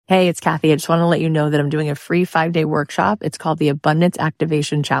Hey, it's Kathy. I just want to let you know that I'm doing a free 5-day workshop. It's called the Abundance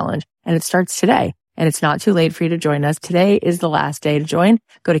Activation Challenge, and it starts today. And it's not too late for you to join us. Today is the last day to join.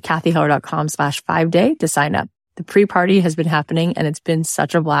 Go to kathyheller.com/5day to sign up. The pre-party has been happening and it's been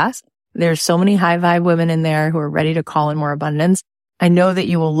such a blast. There's so many high vibe women in there who are ready to call in more abundance. I know that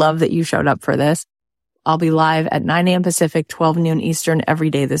you will love that you showed up for this. I'll be live at 9 a.m. Pacific, 12 noon Eastern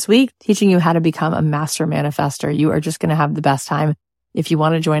every day this week, teaching you how to become a master manifester. You are just going to have the best time. If you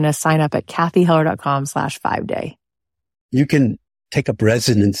want to join us, sign up at kathyheller.com/5day. You can take up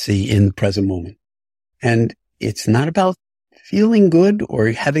residency in the present moment. And it's not about feeling good or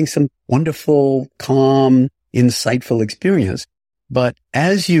having some wonderful, calm, insightful experience. But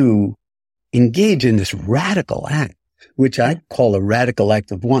as you engage in this radical act, which I call a radical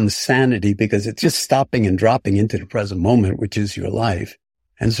act of one's sanity, because it's just stopping and dropping into the present moment, which is your life.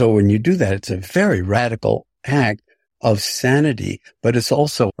 And so when you do that, it's a very radical act of sanity, but it's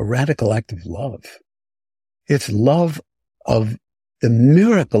also a radical act of love. It's love of the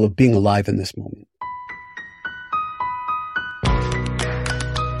miracle of being alive in this moment.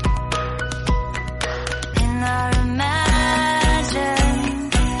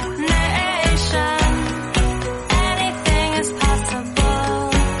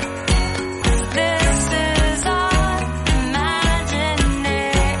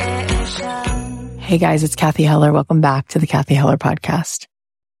 Hey guys, it's Kathy Heller. Welcome back to the Kathy Heller podcast.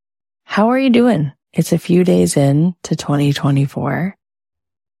 How are you doing? It's a few days in to 2024.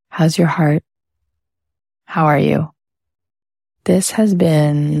 How's your heart? How are you? This has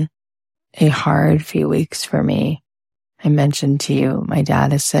been a hard few weeks for me. I mentioned to you, my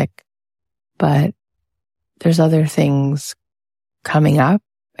dad is sick, but there's other things coming up.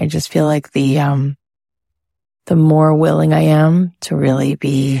 I just feel like the more willing I am to really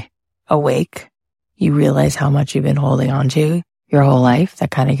be awake, you realize how much you've been holding on to your whole life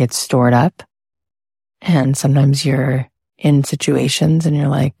that kind of gets stored up. And sometimes you're in situations and you're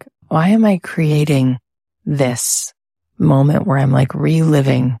like, why am I creating this moment where I'm like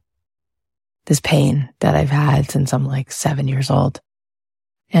reliving this pain that I've had since I'm like 7 years old?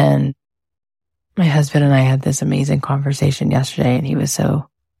 And my husband and I had this amazing conversation yesterday, and he was so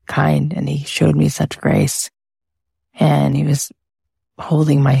kind and he showed me such grace, and he was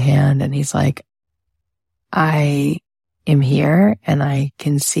holding my hand and he's like, I am here and I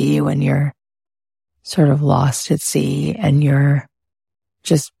can see you when you're sort of lost at sea and you're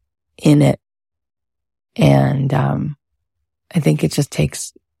just in it. And I think it just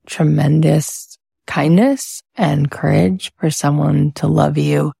takes tremendous kindness and courage for someone to love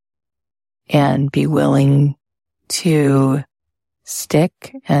you and be willing to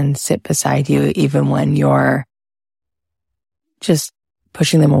stick and sit beside you even when you're just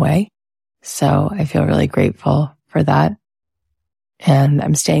pushing them away. So I feel really grateful for that. And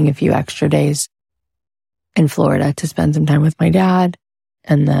I'm staying a few extra days in Florida to spend some time with my dad.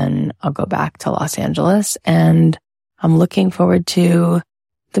 And then I'll go back to Los Angeles. And I'm looking forward to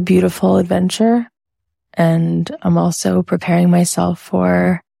the beautiful adventure. And I'm also preparing myself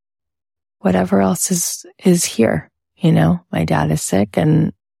for whatever else is here. You know, my dad is sick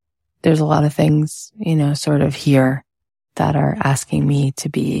and there's a lot of things, you know, sort of here that are asking me to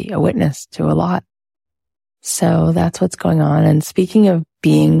be a witness to a lot. So that's what's going on. And speaking of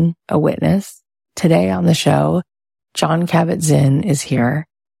being a witness, today on the show, John Kabat-Zinn is here.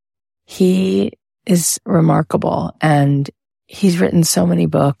 He is remarkable and he's written so many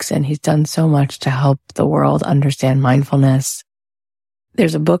books and he's done so much to help the world understand mindfulness.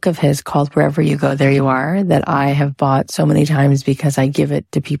 There's a book of his called Wherever You Go, There You Are that I have bought so many times because I give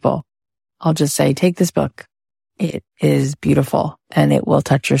it to people. I'll just say, take this book. It is beautiful and it will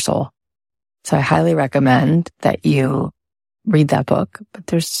touch your soul. So I highly recommend that you read that book. But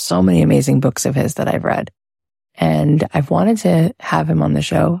there's so many amazing books of his that I've read. And I've wanted to have him on the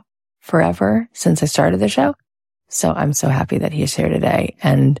show forever since I started the show. So I'm so happy that he's here today.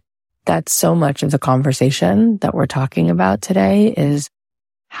 And that's so much of the conversation that we're talking about today is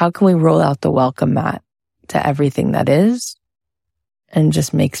how can we roll out the welcome mat to everything that is and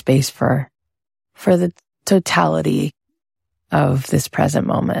just make space for the totality of this present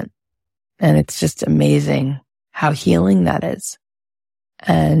moment. And it's just amazing how healing that is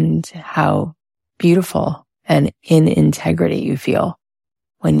and how beautiful and in integrity you feel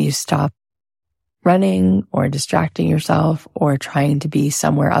when you stop running or distracting yourself or trying to be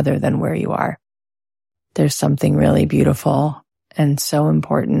somewhere other than where you are. There's something really beautiful and so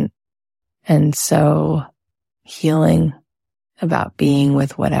important and so healing about being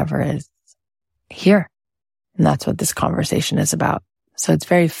with whatever is here. And that's what this conversation is about. So it's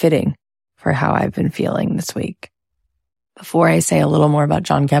very fitting for how I've been feeling this week. Before I say a little more about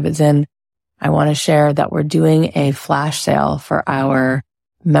Jon Kabat-Zinn, I want to share that we're doing a flash sale for our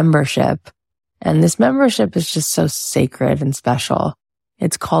membership. And this membership is just so sacred and special.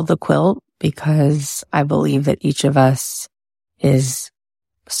 It's called the Quilt because I believe that each of us is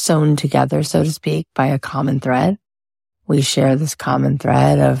sewn together, so to speak, by a common thread. We share this common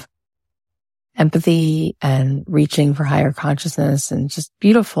thread of empathy and reaching for higher consciousness and just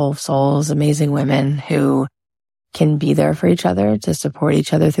beautiful souls, amazing women who can be there for each other, to support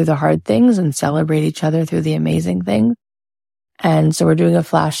each other through the hard things and celebrate each other through the amazing things. And so we're doing a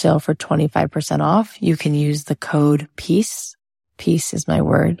flash sale for 25% off. You can use the code PEACE. Peace is my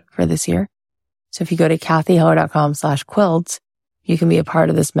word for this year. So if you go to kathyheller.com/quilt, you can be a part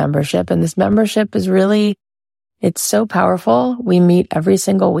of this membership. And this membership is really, it's so powerful. We meet every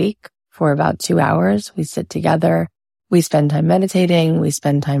single week for about 2 hours. We sit together. We spend time meditating. We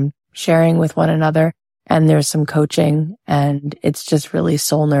spend time sharing with one another. And there's some coaching, and it's just really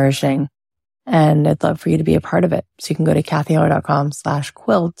soul nourishing. And I'd love for you to be a part of it. So you can go to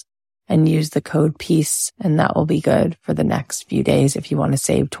kathyheller.com/quilt and use the code PEACE, and that will be good for the next few days if you want to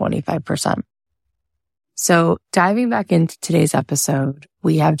save 25%. So diving back into today's episode,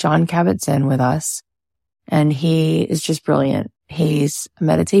 we have Jon Kabat-Zinn with us, and he is just brilliant. He's a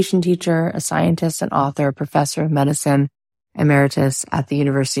meditation teacher, a scientist, an author, professor of medicine emeritus at the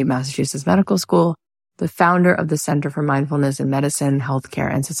University of Massachusetts Medical School, the founder of the Center for Mindfulness in Medicine,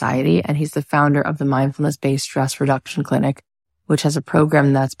 Healthcare, and Society, and he's the founder of the Mindfulness-Based Stress Reduction Clinic, which has a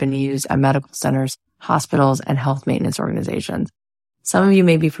program that's been used at medical centers, hospitals, and health maintenance organizations. Some of you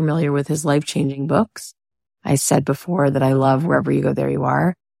may be familiar with his life-changing books. I said before that I love Wherever You Go, There You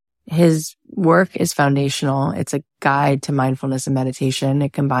Are. His work is foundational. It's a guide to mindfulness and meditation.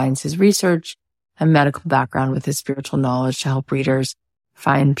 It combines his research and medical background with his spiritual knowledge to help readers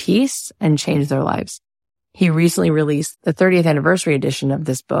find peace and change their lives. He recently released the 30th anniversary edition of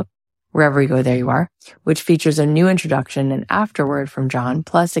this book, Wherever You Go, There You Are, which features a new introduction and afterword from Jon.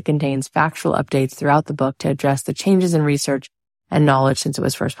 Plus, it contains factual updates throughout the book to address the changes in research and knowledge since it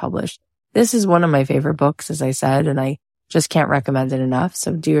was first published. This is one of my favorite books, as I said, and I just can't recommend it enough.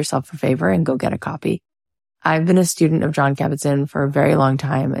 So do yourself a favor and go get a copy. I've been a student of Jon Kabat-Zinn for a very long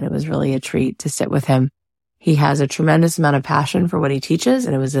time, and it was really a treat to sit with him. He has a tremendous amount of passion for what he teaches,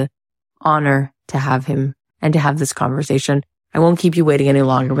 and it was an honor to have him and to have this conversation. I won't keep you waiting any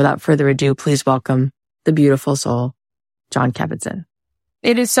longer. Without further ado, please welcome the beautiful soul, Jon Kabat-Zinn.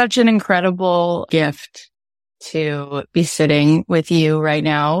 It is such an incredible gift to be sitting with you right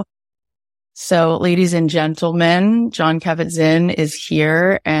now. So, ladies and gentlemen, Jon Kabat-Zinn is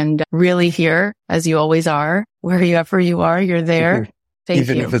here, and really here, as you always are. Wherever you are, you're there. Thank you.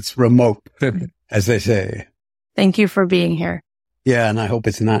 Even if it's remote, as they say. Thank you for being here. Yeah, and I hope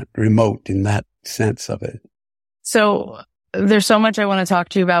it's not remote in that sense of it. So there's so much I want to talk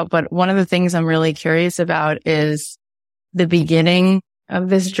to you about, but one of the things I'm really curious about is the beginning of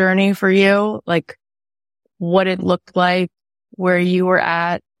this journey for you, like what it looked like, where you were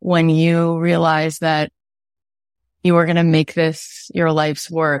at when you realized that you were going to make this your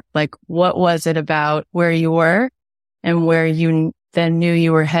life's work. Like, what was it about where you were and where you then knew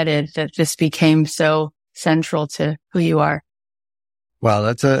you were headed that just became so central to who you are? Well,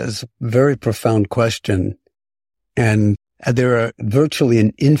 it's a very profound question. And there are virtually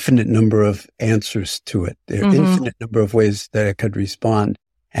an infinite number of answers to it. There are infinite number of ways that I could respond.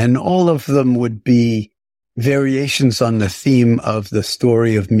 And all of them would be variations on the theme of the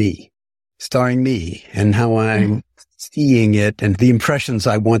story of me, starring me and how I'm seeing it and the impressions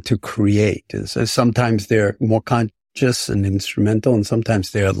I want to create. So sometimes they're more conscious and instrumental, and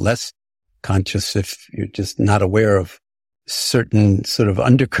sometimes they're less conscious if you're just not aware of certain sort of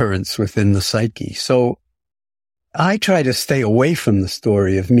undercurrents within the psyche. So I try to stay away from the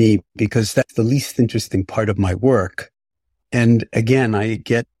story of me because that's the least interesting part of my work. And again, I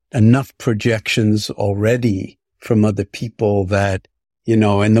get enough projections already from other people that,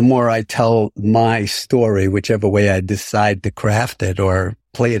 and the more I tell my story, whichever way I decide to craft it or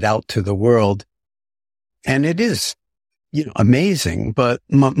play it out to the world, and it is, amazing. But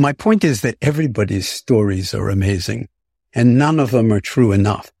my point is that everybody's stories are amazing and none of them are true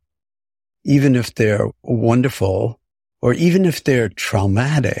enough. Even if they're wonderful or even if they're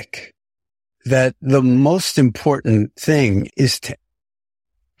traumatic, that the most important thing is to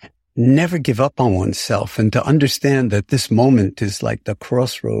never give up on oneself and to understand that this moment is like the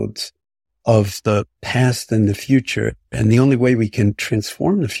crossroads of the past and the future. And the only way we can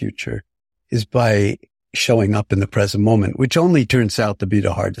transform the future is by showing up in the present moment, which only turns out to be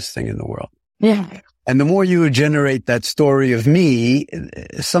the hardest thing in the world. Yeah. And the more you generate that story of me,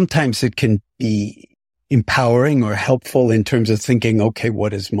 sometimes it can be empowering or helpful in terms of thinking, okay,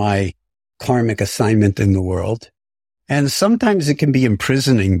 what is my karmic assignment in the world? And sometimes it can be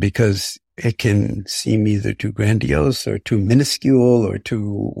imprisoning because it can seem either too grandiose or too minuscule or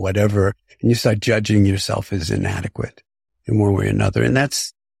too whatever. And you start judging yourself as inadequate in one way or another. And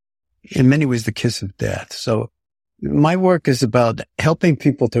that's in many ways the kiss of death. So my work is about helping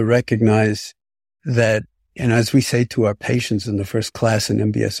people to recognize that, and as we say to our patients in the first class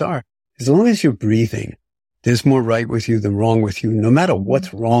in MBSR, as long as you're breathing, there's more right with you than wrong with you, no matter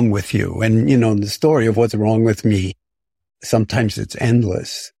what's wrong with you. And, the story of what's wrong with me, sometimes it's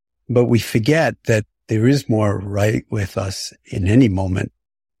endless, but we forget that there is more right with us in any moment,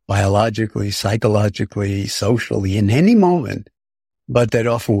 biologically, psychologically, socially, in any moment, but that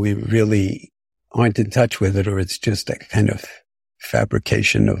often we really aren't in touch with it, or it's just a kind of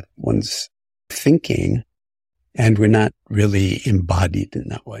fabrication of one's thinking, and we're not really embodied in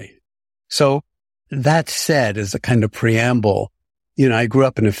that way. So that said, as a kind of preamble, I grew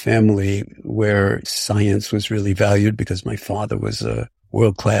up in a family where science was really valued because my father was a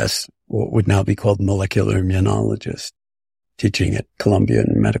world-class, what would now be called molecular immunologist, teaching at Columbia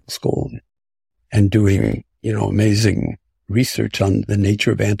Medical School and doing, amazing research on the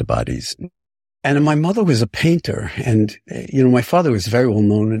nature of antibodies. And my mother was a painter. And, my father was very well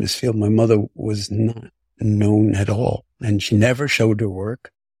known in his field. My mother was not known at all. And she never showed her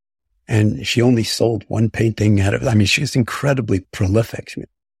work. And she only sold one painting she was incredibly prolific. She made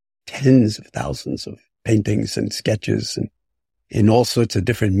tens of thousands of paintings and sketches and in all sorts of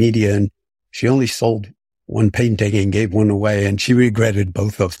different media. And she only sold one painting and gave one away. And she regretted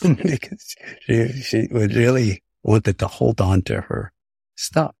both of them because she really wanted to hold on to her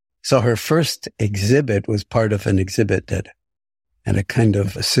stuff. So her first exhibit was part of an exhibit at a kind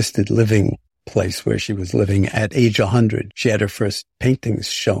of assisted living place where she was living at age 100. She had her first paintings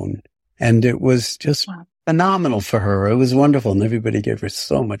shown. And it was just phenomenal for her. It was wonderful. And everybody gave her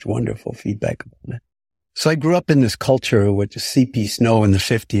so much wonderful feedback about it. So I grew up in this culture, which C.P. Snow in the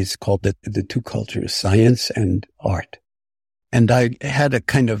 50s called it the two cultures, science and art. And I had a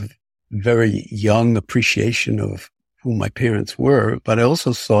kind of very young appreciation of who my parents were, but I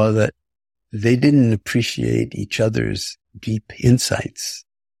also saw that they didn't appreciate each other's deep insights.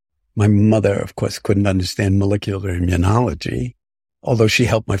 My mother, of course, couldn't understand molecular immunology, although she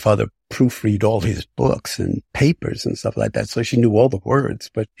helped my father proofread all his books and papers and stuff like that. So she knew all the words,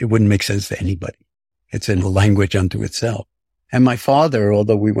 but it wouldn't make sense to anybody. It's in a language unto itself. And my father,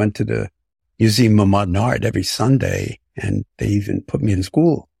 although we went to the Museum of Modern Art every Sunday, and they even put me in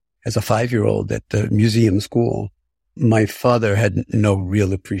school as a 5-year-old at the museum school, my father had no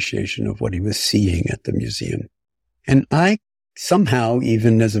real appreciation of what he was seeing at the museum. And I somehow,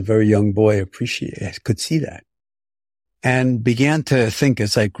 even as a very young boy, could see that. And began to think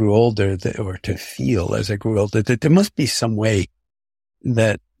as I grew older, or to feel as I grew older, that there must be some way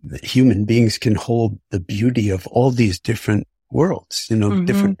that human beings can hold the beauty of all these different worlds,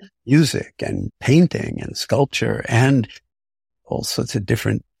 different music and painting and sculpture and all sorts of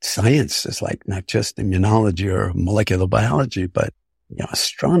different sciences, like not just immunology or molecular biology, but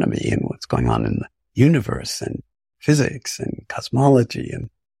astronomy and what's going on in the universe and physics and cosmology. And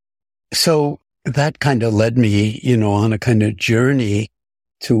so that kind of led me, on a kind of journey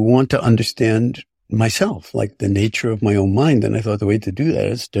to want to understand myself, like the nature of my own mind. And I thought the way to do that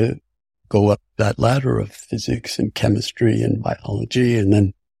is to go up that ladder of physics and chemistry and biology. And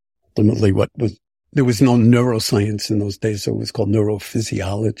then ultimately there was no neuroscience in those days, so it was called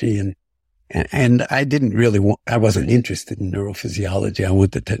neurophysiology. And I didn't really I wasn't interested in neurophysiology. I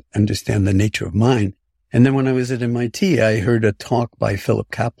wanted to understand the nature of mind. And then when I was at MIT, I heard a talk by Philip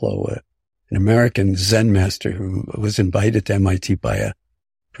Kapleau, an American Zen master who was invited to MIT by a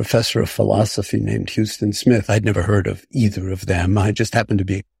professor of philosophy named Houston Smith. I'd never heard of either of them. I just happened to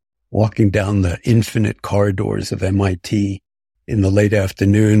be walking down the infinite corridors of MIT in the late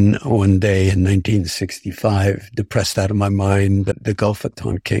afternoon one day in 1965, depressed out of my mind. The Gulf of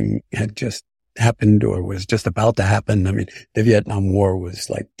Tonkin had just happened or was just about to happen. I mean, the Vietnam War was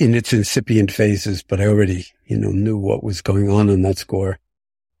like in its incipient phases, but I already, knew what was going on that score.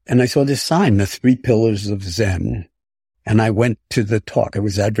 And I saw this sign, the 3 Pillars of Zen. And I went to the talk. I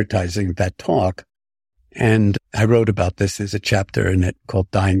was advertising that talk. And I wrote about this. There's a chapter in it called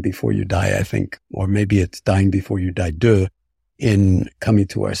Dying Before You Die, I think. Or maybe it's Dying Before You Die 2 in Coming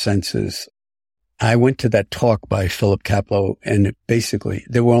to Our Senses. I went to that talk by Philip Kapleau, and basically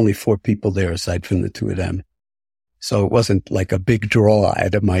there were only 4 people there aside from the 2 of them. So it wasn't like a big draw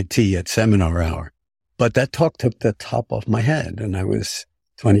at MIT at seminar hour. But that talk took the top off my head, and I was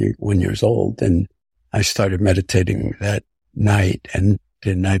 21 years old, and I started meditating that night, and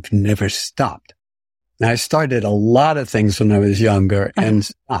then I've never stopped. Now, I started a lot of things when I was younger and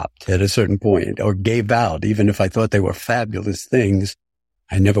stopped at a certain point or gave out. Even if I thought they were fabulous things,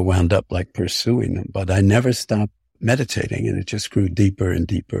 I never wound up like pursuing them, but I never stopped meditating, and it just grew deeper and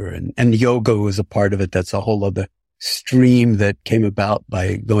deeper. And yoga was a part of it. That's a whole other stream that came about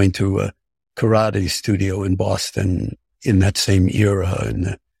by going to a karate studio in Boston in that same era in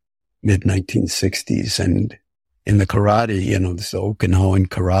the mid 1960s. And in the karate, this Okinawan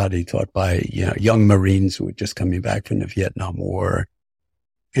karate taught by, young Marines who were just coming back from the Vietnam War.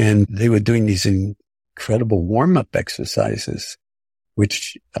 And they were doing these incredible warm-up exercises,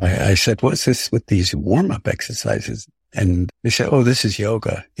 which I said, what's this with these warm-up exercises? And they said, oh, this is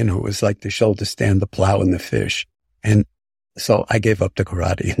yoga. It was like the shoulder stand, the plow, and the fish. And so I gave up the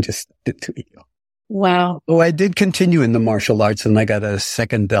karate and just did yoga. Wow. Oh, I did continue in the martial arts, and I got a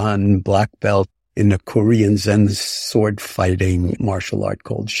second dan black belt in the Korean Zen sword fighting martial art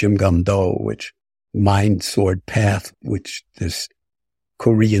called Shimgam-do, which mind sword path, which this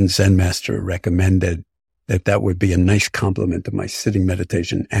Korean Zen master recommended that would be a nice complement to my sitting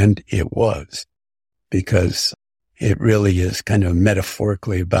meditation. And it was, because it really is kind of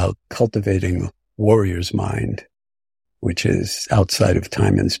metaphorically about cultivating a warrior's mind, which is outside of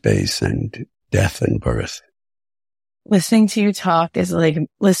time and space and death and birth. Listening to you talk is like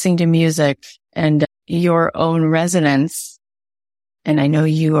listening to music and your own resonance. And I know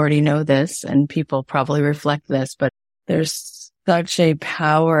you already know this, and people probably reflect this, but there's such a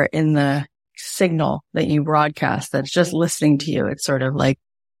power in the signal that you broadcast that's just listening to you. It's sort of like,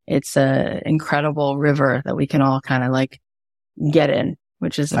 it's a incredible river that we can all kind of like get in,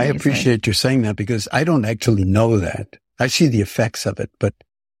 which is amazing. I appreciate you saying that, because I don't actually know that. I see the effects of it, but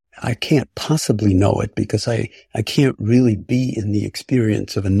I can't possibly know it because I can't really be in the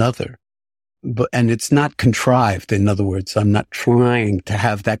experience of another. And it's not contrived. In other words, I'm not trying to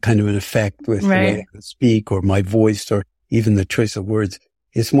have that kind of an effect with the way I speak or my voice or even the choice of words.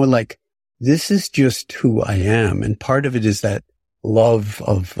 It's more like, this is just who I am. And part of it is that love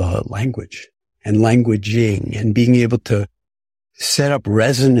of language and languaging and being able to set up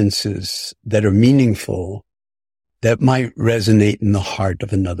resonances that are meaningful, that might resonate in the heart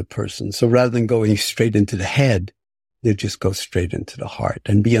of another person. So rather than going straight into the head, they just go straight into the heart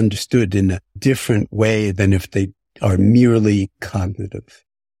and be understood in a different way than if they are merely cognitive.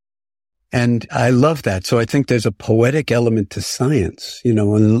 And I love that. So I think there's a poetic element to science,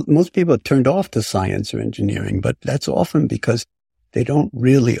 and most people are turned off to science or engineering, but that's often because they don't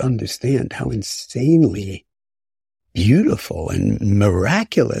really understand how insanely beautiful and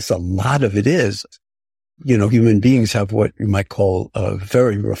miraculous a lot of it is. Human beings have what you might call a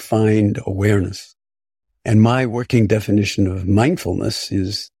very refined awareness. And my working definition of mindfulness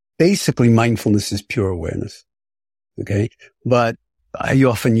is basically mindfulness is pure awareness. Okay. But I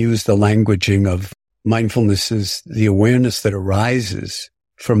often use the languaging of mindfulness as the awareness that arises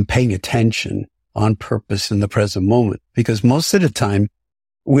from paying attention on purpose in the present moment. Because most of the time,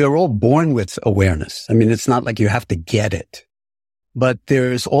 we are all born with awareness. I mean, it's not like you have to get it. But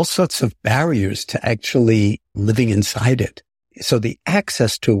there's all sorts of barriers to actually living inside it. So the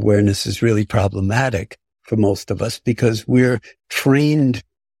access to awareness is really problematic for most of us because we're trained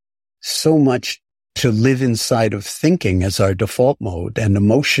so much to live inside of thinking as our default mode and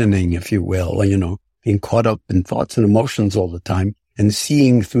emotioning, if you will, being caught up in thoughts and emotions all the time and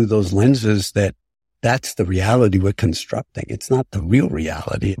seeing through those lenses that that's the reality we're constructing. It's not the real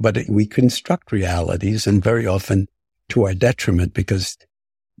reality, but we construct realities, and very often to our detriment, because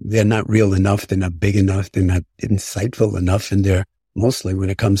they're not real enough, they're not big enough, they're not insightful enough, and they're mostly, when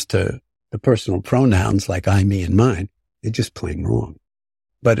it comes to the personal pronouns like I, me, and mine, they're just plain wrong.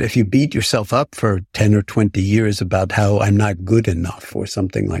 But if you beat yourself up for 10 or 20 years about how I'm not good enough or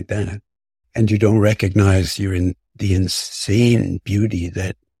something like that, and you don't recognize you're in the insane beauty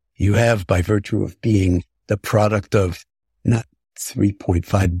that you have by virtue of being the product of not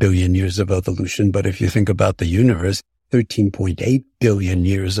 3.5 billion years of evolution, but if you think about the universe, 13.8 billion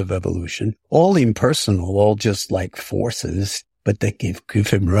years of evolution, all impersonal, all just like forces, but that give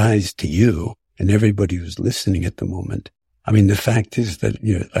him rise to you and everybody who's listening at the moment. I mean, the fact is that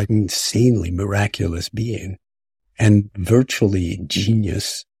you're an insanely miraculous being and virtually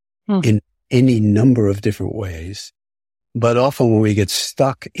genius in any number of different ways. But often when we get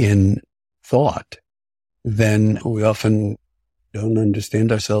stuck in thought, then we often don't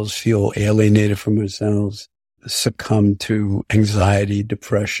understand ourselves, feel alienated from ourselves, succumb to anxiety,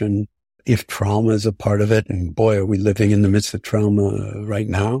 depression, if trauma is a part of it. And boy, are we living in the midst of trauma right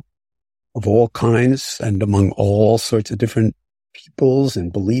now of all kinds and among all sorts of different peoples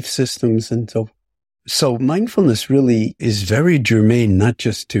and belief systems. And so mindfulness really is very germane, not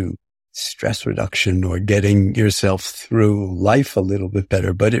just to stress reduction or getting yourself through life a little bit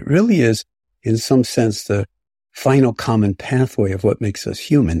better, but it really is, in some sense, the final common pathway of what makes us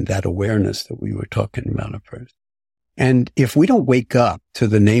human, that awareness that we were talking about at first. And if we don't wake up to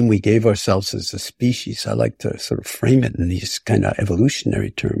the name we gave ourselves as a species, I like to sort of frame it in these kind of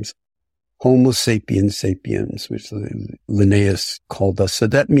evolutionary terms. Homo sapiens sapiens, which Linnaeus called us. So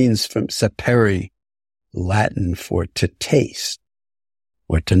that means from sapere, Latin for to taste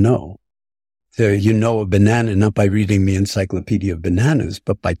or to know. So you know a banana not by reading the Encyclopedia of Bananas,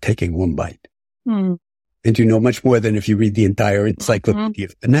 but by taking one bite. And you know much more than if you read the entire Encyclopedia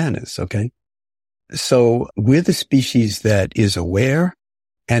of Bananas, okay? So we're the species that is aware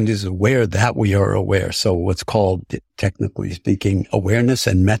and is aware that we are aware. So what's called, technically speaking, awareness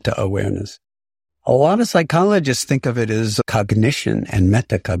and meta-awareness. A lot of psychologists think of it as cognition and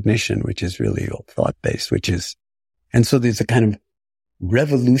metacognition, which is really thought-based, and so there's a kind of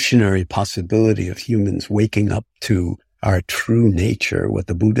revolutionary possibility of humans waking up to our true nature, what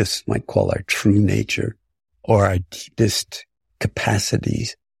the Buddhists might call our true nature, or our deepest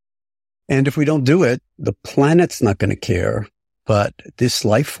capacities. And if we don't do it, the planet's not going to care, but this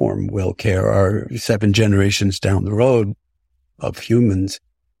life form will care. Our 7 generations down the road of humans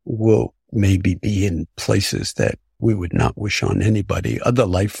will maybe be in places that we would not wish on anybody, other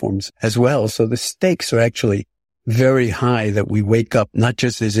life forms as well. So the stakes are actually very high that we wake up not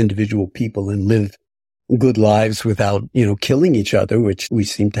just as individual people and live good lives without, killing each other, which we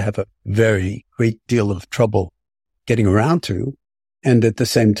seem to have a very great deal of trouble getting around to. And at the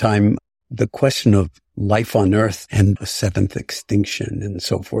same time, the question of life on Earth and the 7th extinction and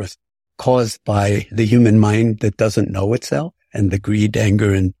so forth caused by the human mind that doesn't know itself and the greed,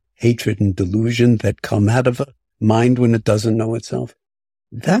 anger, and hatred and delusion that come out of a mind when it doesn't know itself.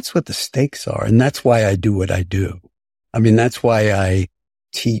 That's what the stakes are. And that's why I do what I do. I mean, that's why I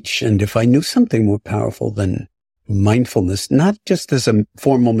teach. And if I knew something more powerful than mindfulness, not just as a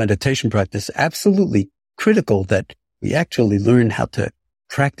formal meditation practice, absolutely critical that we actually learn how to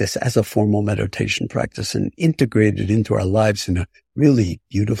practice as a formal meditation practice and integrate it into our lives in a really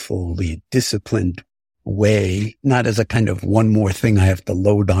beautifully disciplined way, not as a kind of one more thing I have to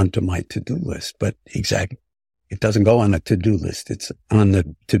load onto my to-do list, but exactly. It doesn't go on a to-do list. It's on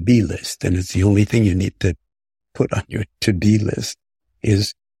the to-be list. And it's the only thing you need to put on your to-be list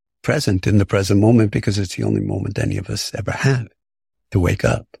is present in the present moment, because it's the only moment any of us ever have to wake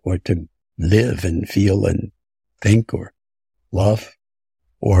up or to live and feel and think or love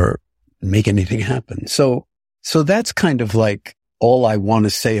or make anything happen. So that's kind of like all I want to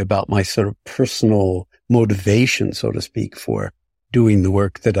say about my sort of personal motivation, so to speak, for doing the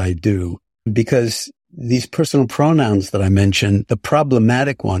work that I do. Because these personal pronouns that I mentioned, the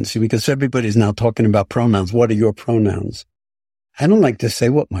problematic ones, because everybody's now talking about pronouns. What are your pronouns? I don't like to say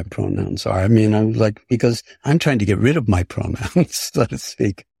what my pronouns are. I mean, I'm like, because I'm trying to get rid of my pronouns, so to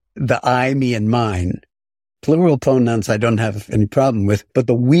speak. The I, me, and mine. Plural pronouns I don't have any problem with, but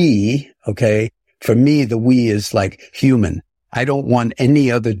the we, okay, for me, the we is like human. I don't want any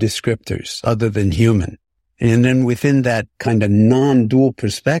other descriptors other than human. And then within that kind of non-dual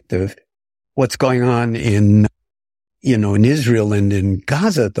perspective, what's going on in Israel and in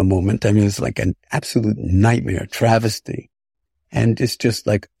Gaza at the moment, I mean, it's like an absolute nightmare, travesty. And it's just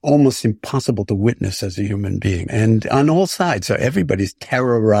like almost impossible to witness as a human being. And on all sides, so everybody's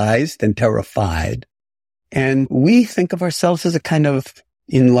terrorized and terrified. And we think of ourselves as a kind of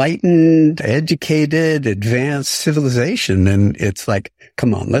enlightened, educated, advanced civilization. And it's like,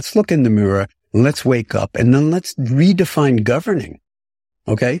 come on, let's look in the mirror, let's wake up, and then let's redefine governing.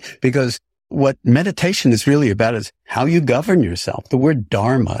 Okay? Because what meditation is really about is how you govern yourself. The word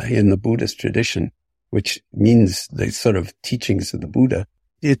dharma in the Buddhist tradition, which means the sort of teachings of the Buddha,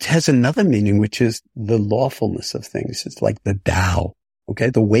 it has another meaning, which is the lawfulness of things. It's like the Tao. Okay?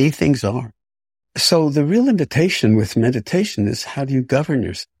 The way things are. So the real invitation with meditation is, how do you govern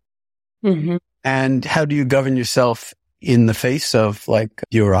yourself? Mm-hmm. And how do you govern yourself in the face of like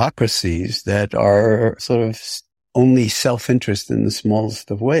bureaucracies that are sort of only self-interest in the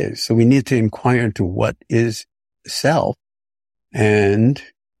smallest of ways? So we need to inquire into what is self and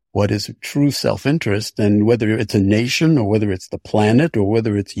what is true self-interest, and whether it's a nation or whether it's the planet or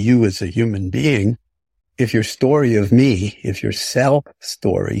whether it's you as a human being. If your story of me, if your self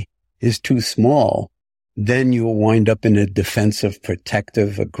story is too small, then you will wind up in a defensive,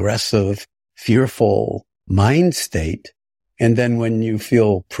 protective, aggressive, fearful mind state. And then when you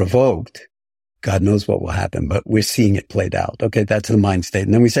feel provoked, God knows what will happen, but we're seeing it played out. Okay, that's the mind state.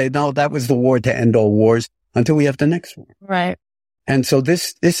 And then we say, no, that was the war to end all wars, until we have the next war. Right. And so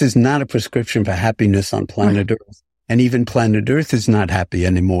this is not a prescription for happiness on planet Earth. And even planet Earth is not happy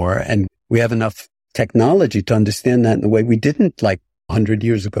anymore. And we have enough technology to understand that in the way we didn't like 100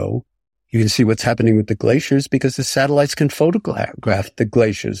 years ago. You can see what's happening with the glaciers because the satellites can photograph the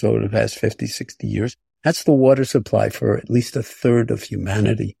glaciers over the past 50, 60 years. That's the water supply for at least a third of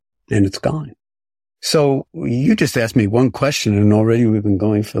humanity, and it's gone. So you just asked me one question, and already we've been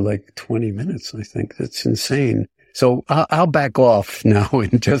going for like 20 minutes, I think. That's insane. So I'll back off now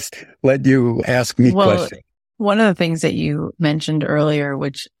and just let you ask me questions. One of the things that you mentioned earlier,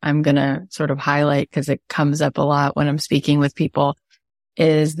 which I'm going to sort of highlight because it comes up a lot when I'm speaking with people,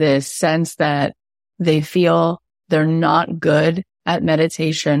 is this sense that they feel they're not good at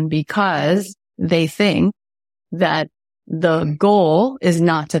meditation because they think that the goal is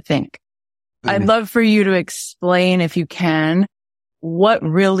not to think. I'd love for you to explain, if you can, what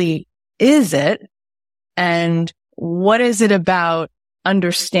really is it and what is it about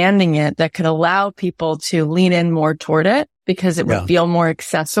understanding it that could allow people to lean in more toward it because it would feel more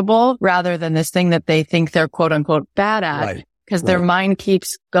accessible rather than this thing that they think they're quote unquote bad at because their mind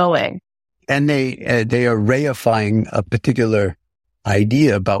keeps going. And they are reifying a particular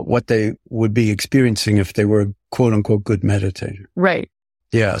idea about what they would be experiencing if they were a quote unquote good meditator. Right.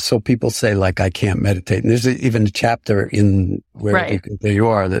 Yeah. So people say like, I can't meditate. And there's even a chapter in where there you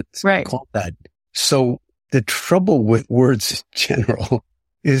are that's called that. So the trouble with words in general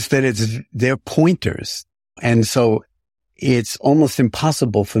is that they're pointers. And so it's almost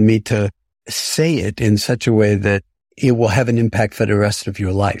impossible for me to say it in such a way that it will have an impact for the rest of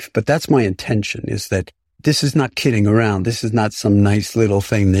your life. But that's my intention, is that this is not kidding around. This is not some nice little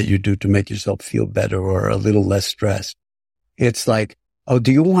thing that you do to make yourself feel better or a little less stressed. It's like, oh,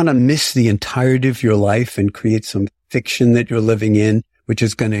 do you want to miss the entirety of your life and create some fiction that you're living in, which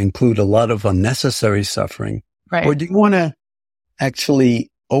is going to include a lot of unnecessary suffering? Right. Or do you want to actually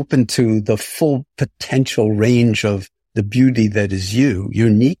open to the full potential range of the beauty that is you,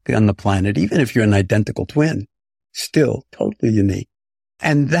 unique on the planet, even if you're an identical twin, still totally unique?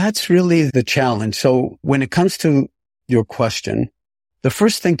 And that's really the challenge. So when it comes to your question, the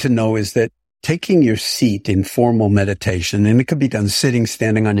first thing to know is that taking your seat in formal meditation, and it could be done sitting,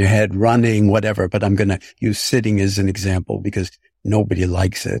 standing on your head, running, whatever, but I'm going to use sitting as an example because nobody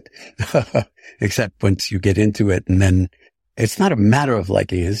likes it, except once you get into it. And then it's not a matter of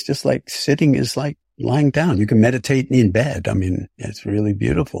liking it. It's just like sitting is like lying down. You can meditate in bed. I mean, it's really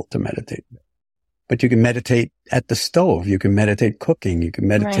beautiful to meditate. But you can meditate at the stove. You can meditate cooking. You can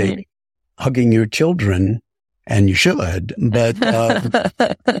meditate hugging your children. And you should, but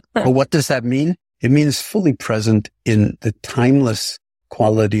what does that mean? It means fully present in the timeless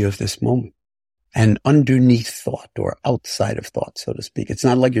quality of this moment and underneath thought or outside of thought, so to speak. It's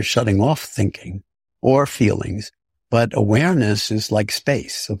not like you're shutting off thinking or feelings, but awareness is like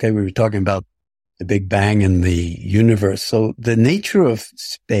space. Okay. We were talking about the Big Bang and the universe. So the nature of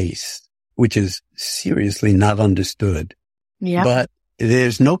space, which is seriously not understood, but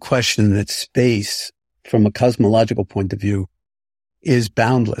there's no question that space from a cosmological point of view is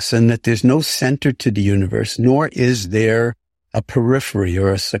boundless and that there's no center to the universe, nor is there a periphery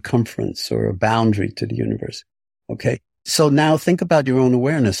or a circumference or a boundary to the universe. Okay. So now think about your own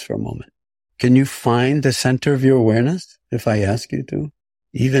awareness for a moment. Can you find the center of your awareness if I ask you to?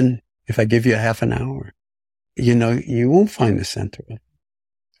 Even if I give you a half an hour, you won't find the center of it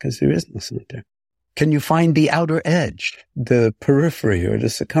because there is no center. Can you find the outer edge, the periphery or the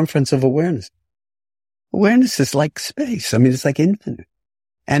circumference of awareness? Awareness is like space. I mean, it's like infinite.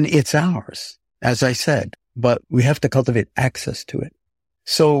 And it's ours, as I said, but we have to cultivate access to it.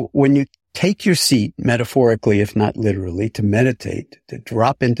 So when you take your seat, metaphorically, if not literally, to meditate, to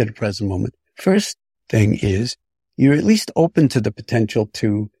drop into the present moment, first thing is you're at least open to the potential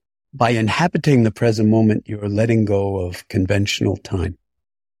to, by inhabiting the present moment, you're letting go of conventional time.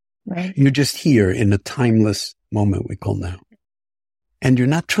 Right. You're just here in the timeless moment we call now. And you're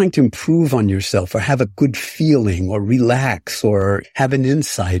not trying to improve on yourself or have a good feeling or relax or have an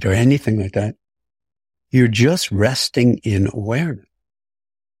insight or anything like that. You're just resting in awareness.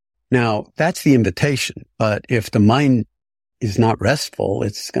 Now, that's the invitation. But if the mind is not restful,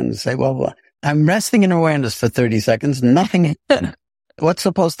 it's going to say, well, I'm resting in awareness for 30 seconds. Nothing happened. What's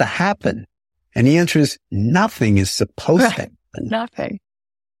supposed to happen? And the answer is nothing is supposed to happen. Nothing.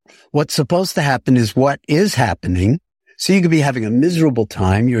 What's supposed to happen is what is happening. So you could be having a miserable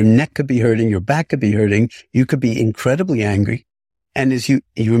time. Your neck could be hurting. Your back could be hurting. You could be incredibly angry. And as you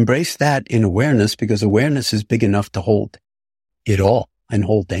embrace that in awareness, because awareness is big enough to hold it all and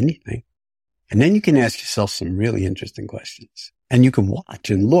hold anything. And then you can ask yourself some really interesting questions. And you can watch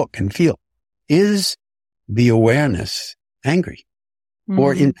and look and feel. Is the awareness angry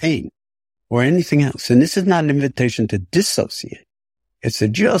or in pain or anything else. And this is not an invitation to dissociate. It's to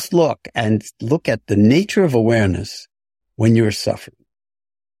just look at the nature of awareness when you're suffering.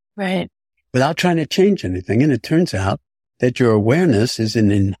 Right. Without trying to change anything. And it turns out that your awareness is an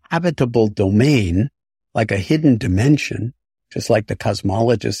inhabitable domain, like a hidden dimension, just like the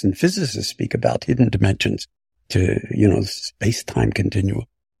cosmologists and physicists speak about hidden dimensions to, space-time continuum.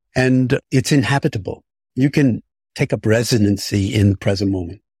 And it's inhabitable. You can take up residency in the present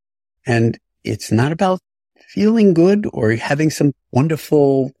moment. And it's not about feeling good or having some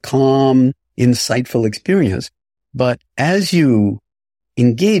wonderful, calm, insightful experience. But as you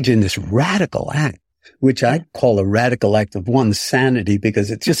engage in this radical act, which I call a radical act of one's sanity,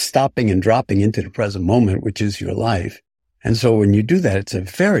 because it's just stopping and dropping into the present moment, which is your life. And so when you do that, it's a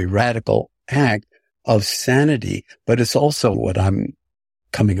very radical act of sanity, but it's also what I'm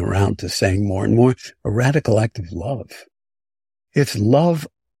coming around to saying more and more, a radical act of love. It's love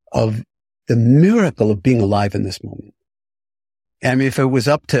of the miracle of being alive in this moment. I mean, if it was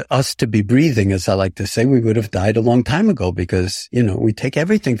up to us to be breathing, as I like to say, we would have died a long time ago because, we take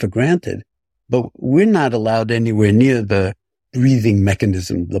everything for granted, but we're not allowed anywhere near the breathing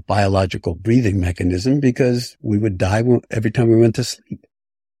mechanism, the biological breathing mechanism, because we would die every time we went to sleep.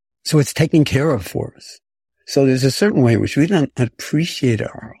 So it's taken care of for us. So there's a certain way in which we don't appreciate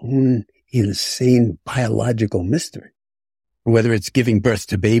our own insane biological mystery. Whether it's giving birth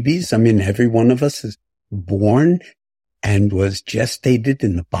to babies. I mean, every one of us is born and was gestated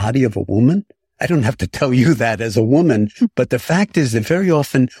in the body of a woman. I don't have to tell you that as a woman, but the fact is that very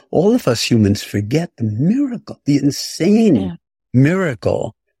often all of us humans forget the miracle, the insane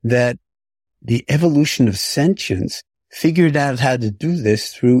miracle that the evolution of sentience figured out how to do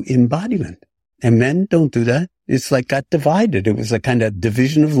this through embodiment. And men don't do that. It's like got divided. It was a kind of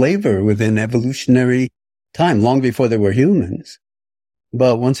division of labor within evolutionary time, long before there were humans.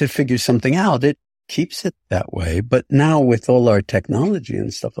 But once it figures something out, it keeps it that way. But now with all our technology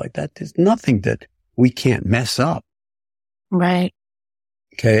and stuff like that, there's nothing that we can't mess up. Right.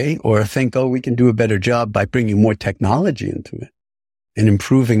 Okay. Or think, we can do a better job by bringing more technology into it and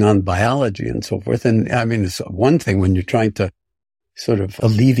improving on biology and so forth. And I mean, it's one thing when you're trying to sort of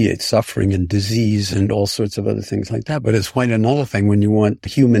alleviate suffering and disease and all sorts of other things like that. But it's quite another thing when you want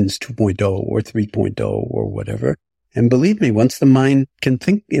humans 2.0 or 3.0 or whatever. And believe me, once the mind can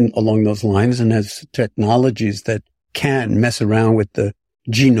think along those lines and has technologies that can mess around with the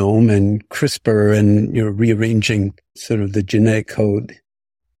genome and CRISPR and, rearranging sort of the genetic code,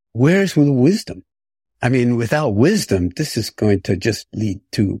 where's the wisdom? I mean, without wisdom, this is going to just lead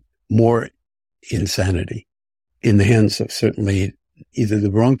to more insanity in the hands of certainly either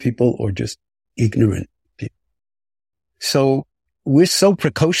the wrong people or just ignorant people. So we're so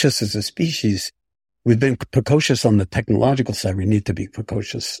precocious as a species. We've been precocious on the technological side. We need to be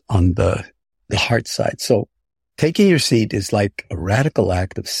precocious on the heart side. So taking your seat is like a radical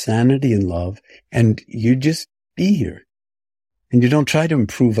act of sanity and love. And you just be here. And you don't try to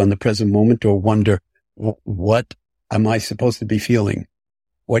improve on the present moment or wonder, what am I supposed to be feeling?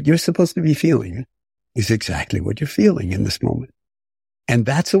 What you're supposed to be feeling is exactly what you're feeling in this moment. And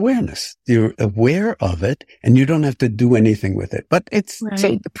that's awareness. You're aware of it and you don't have to do anything with it. But it's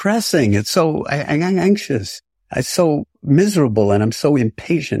so depressing. It's so anxious. I'm so miserable and I'm so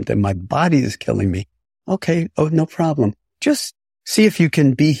impatient and my body is killing me. Okay. No problem. Just see if you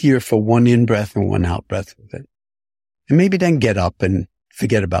can be here for one in-breath and one out-breath with it. And maybe then get up and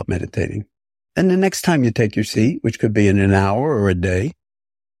forget about meditating. And the next time you take your seat, which could be in an hour or a day,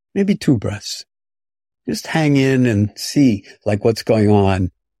 maybe 2 breaths. Just hang in and see like what's going on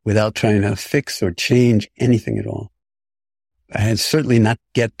without trying to fix or change anything at all. And certainly not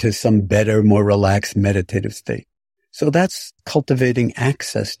get to some better, more relaxed meditative state. So that's cultivating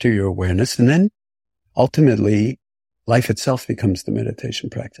access to your awareness. And then ultimately life itself becomes the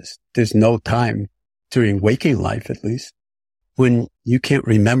meditation practice. There's no time during waking life, at least, when you can't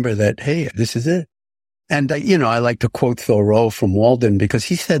remember that, hey, this is it. And, I like to quote Thoreau from Walden because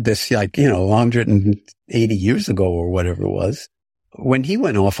he said this 180 years ago or whatever it was, when he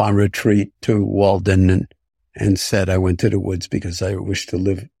went off on retreat to Walden and said, I went to the woods because I wish to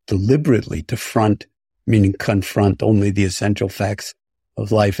live deliberately to front, meaning confront only the essential facts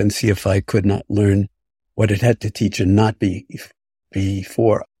of life and see if I could not learn what it had to teach and not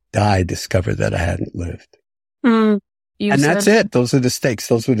before I discovered that I hadn't lived. That's it. Those are the stakes.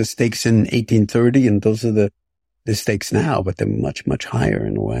 Those were the stakes in 1830, and those are the stakes now, but they're much, much higher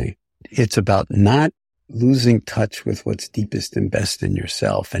in a way. It's about not losing touch with what's deepest and best in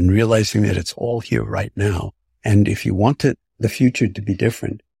yourself and realizing that it's all here right now. And if you want the future to be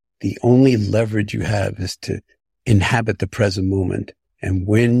different, the only leverage you have is to inhabit the present moment And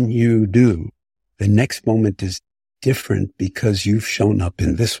when you do, the next moment is different because you've shown up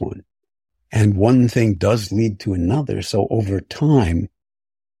in this one. And one thing does lead to another. So over time,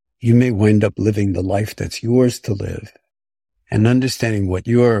 you may wind up living the life that's yours to live and understanding what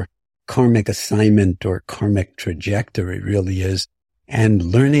your karmic assignment or karmic trajectory really is and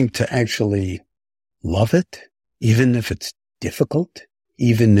learning to actually love it, even if it's difficult,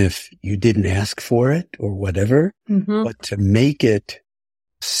 even if you didn't ask for it or whatever, but to make it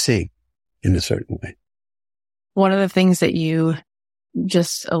sing in a certain way. One of the things that you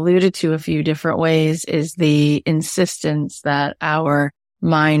just alluded to a few different ways is the insistence that our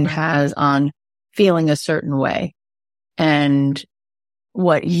mind has on feeling a certain way. And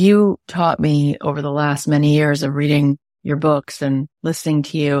what you taught me over the last many years of reading your books and listening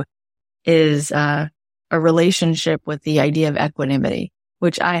to you is a relationship with the idea of equanimity,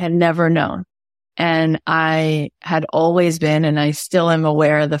 which I had never known. And I had always been, and I still am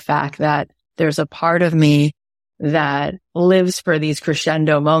aware of the fact that there's a part of me that lives for these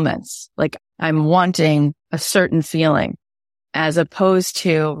crescendo moments. Like I'm wanting a certain feeling as opposed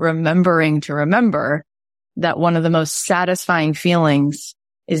to remembering to remember that one of the most satisfying feelings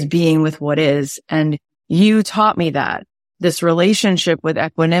is being with what is. And you taught me that this relationship with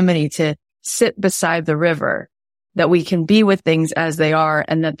equanimity, to sit beside the river, that we can be with things as they are,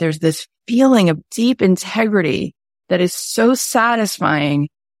 and that there's this feeling of deep integrity that is so satisfying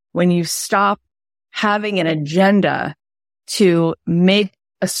when you stop having an agenda to make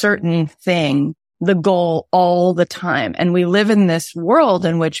a certain thing the goal all the time. And we live in this world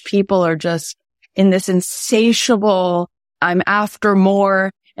in which people are just in this insatiable, I'm after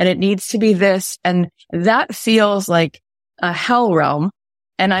more and it needs to be this. And that feels like a hell realm.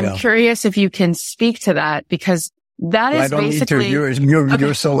 And I'm curious if you can speak to that, because that is basically...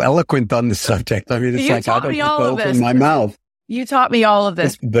 You're so eloquent on the subject. I mean, it's like I don't need to open my mouth. You taught me all of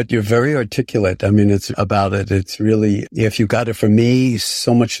this. But you're very articulate. I mean, it's about it. It's really, if you got it from me,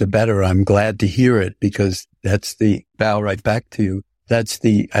 so much the better. I'm glad to hear it, because that's the bow right back to you. That's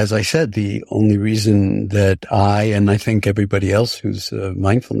as I said, the only reason that I, and I think everybody else who's a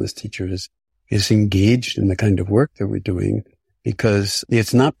mindfulness teacher is engaged in the kind of work that we're doing, because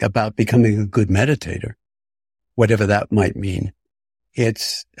it's not about becoming a good meditator, whatever that might mean.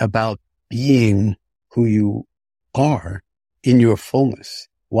 It's about being who you are in your fullness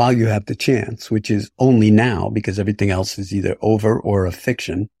while you have the chance, which is only now, because everything else is either over or a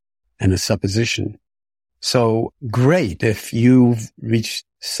fiction and a supposition. So great if you've reached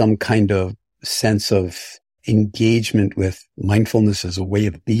some kind of sense of engagement with mindfulness as a way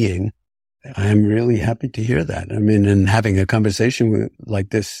of being. I'm really happy to hear that. I mean, and having a conversation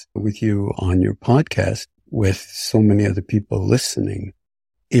like this with you on your podcast with so many other people listening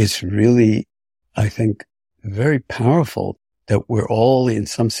is really, I think, very powerful, that we're all in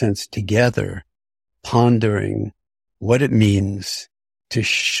some sense together pondering what it means to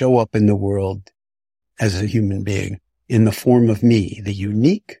show up in the world as a human being in the form of me, the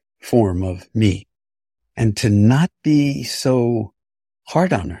unique form of me, and to not be so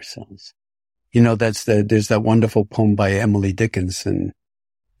hard on ourselves. You know, there's that wonderful poem by Emily Dickinson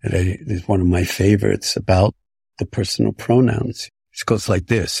that is one of my favorites about the personal pronouns. It goes like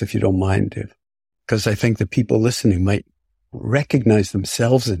this, if you don't mind, because I think the people listening might recognize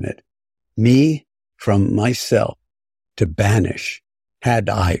themselves in it. Me from myself to banish, had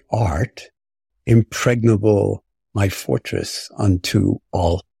I art, impregnable my fortress unto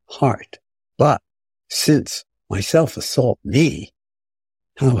all heart. But since myself assault me,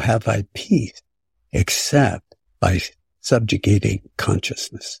 how have I peace except by subjugating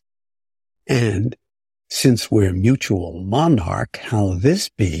consciousness? And since we're mutual monarch, how this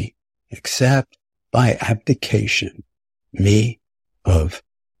be except by abdication, me of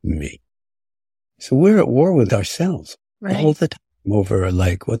me? So we're at war with ourselves all the time over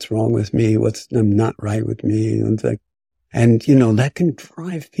like, what's wrong with me? What's not right with me? And you know, that can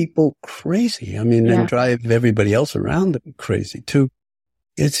drive people crazy. I mean, and drive everybody else around them crazy too.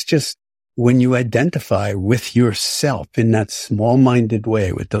 It's just when you identify with yourself in that small-minded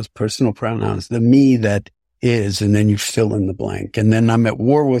way with those personal pronouns, the me that is, and then you fill in the blank. And then I'm at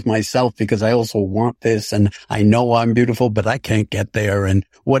war with myself because I also want this, and I know I'm beautiful, but I can't get there, and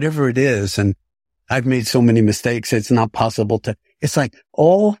whatever it is. And I've made so many mistakes. It's not possible to, it's like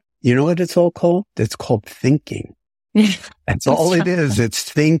you know what it's all called? It's called thinking. That's all it is. It's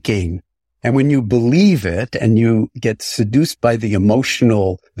thinking. And when you believe it and you get seduced by the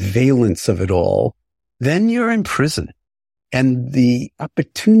emotional valence of it all, then you're in prison. And the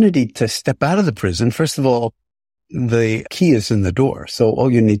opportunity to step out of the prison, first of all, the key is in the door. So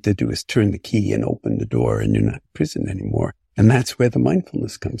all you need to do is turn the key and open the door, and you're not in prison anymore. And that's where the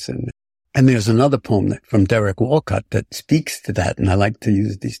mindfulness comes in. And there's another poem from Derek Walcott that speaks to that. And I like to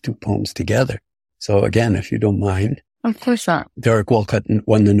use these two poems together. So again, if you don't mind. Of course not. Derek Walcott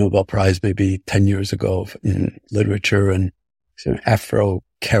won the Nobel Prize maybe 10 years ago in literature, and he's an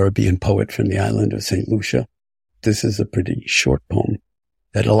Afro-Caribbean poet from the island of St. Lucia. This is a pretty short poem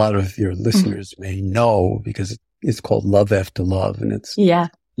that a lot of your listeners may know because it's called Love After Love, and it's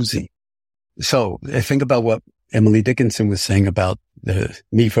easy. So I think about what Emily Dickinson was saying about the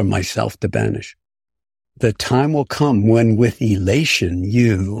me from myself to banish. The time will come when with elation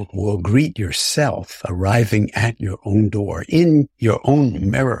you will greet yourself arriving at your own door, in your own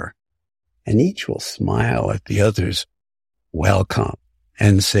mirror, and each will smile at the other's welcome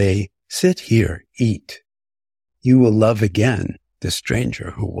and say, sit here, eat. You will love again the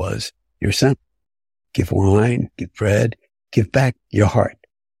stranger who was yourself. Give wine, give bread, give back your heart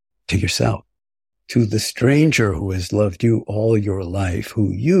to yourself, to the stranger who has loved you all your life,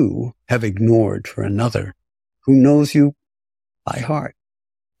 who you have ignored for another, who knows you by heart.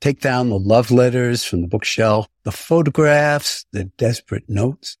 Take down the love letters from the bookshelf, the photographs, the desperate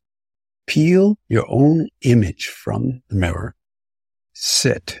notes. Peel your own image from the mirror.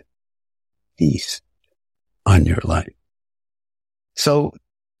 Sit, feast on your life. So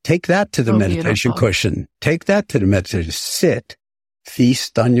take that to the meditation cushion. Take that to the meditation. Sit,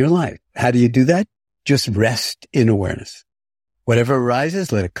 feast on your life. How do you do that? Just rest in awareness. Whatever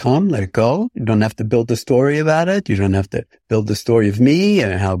arises, let it come, let it go. You don't have to build a story about it. You don't have to build the story of me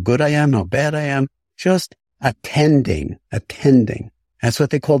and how good I am, how bad I am. Just attending. That's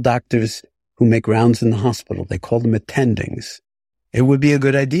what they call doctors who make rounds in the hospital. They call them attendings. It would be a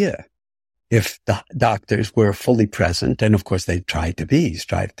good idea if the doctors were fully present. And of course they strive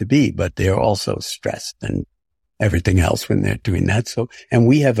to be, but they're also stressed and everything else when they're doing that. So, and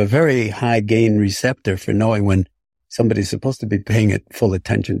we have a very high gain receptor for knowing when somebody's supposed to be paying it full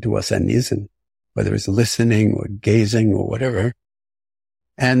attention to us and isn't, whether it's listening or gazing or whatever.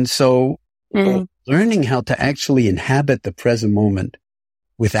 And so learning how to actually inhabit the present moment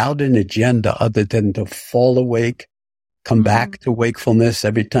without an agenda other than to fall awake, come back to wakefulness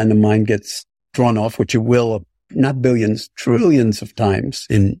every time the mind gets drawn off, which it will, not billions, trillions of times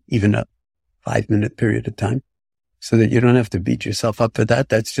in even a 5-minute period of time. So that you don't have to beat yourself up for that.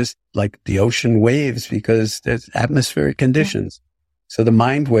 That's just like the ocean waves because there's atmospheric conditions. So the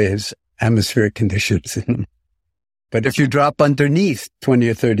mind waves atmospheric conditions. But if you drop underneath 20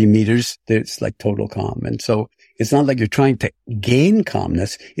 or 30 meters, it's like total calm. And so it's not like you're trying to gain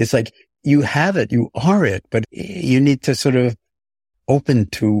calmness. It's like you have it, you are it, but you need to sort of open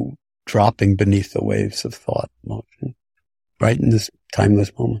to dropping beneath the waves of thought, emotion, right in this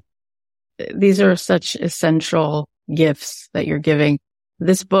timeless moment. These are such essential gifts that you're giving.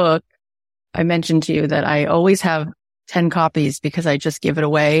 This book, I mentioned to you that I always have 10 copies because I just give it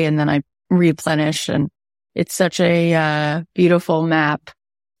away and then I replenish. And it's such a beautiful map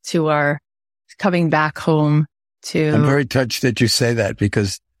to our coming back home to. I'm very touched that you say that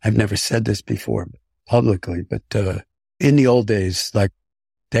because I've never said this before publicly, but in the old days, like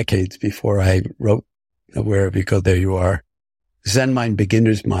decades before I wrote Wherever You Go, There You Are, Zen Mind,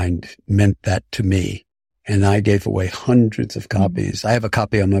 Beginner's Mind meant that to me. And I gave away hundreds of copies. I have a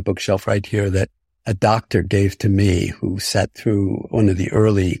copy on my bookshelf right here that a doctor gave to me who sat through one of the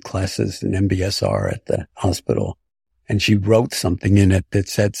early classes in MBSR at the hospital. And she wrote something in it that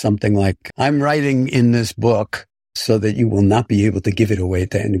said something like, I'm writing in this book so that you will not be able to give it away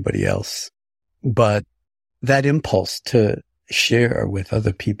to anybody else. But that impulse to share with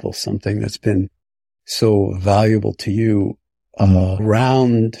other people something that's been so valuable to you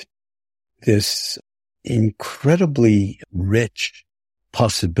around this incredibly rich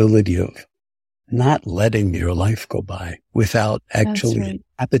possibility of not letting your life go by without actually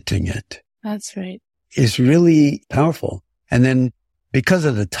inhabiting it. That's right. Is really powerful. And then because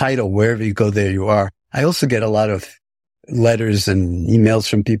of the title, Wherever You Go, There You Are, I also get a lot of letters and emails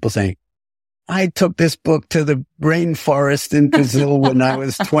from people saying, I took this book to the rainforest in Brazil when I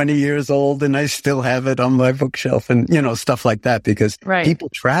was 20 years old and I still have it on my bookshelf and, stuff like that because people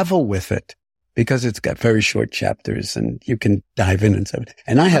travel with it because it's got very short chapters and you can dive in and stuff.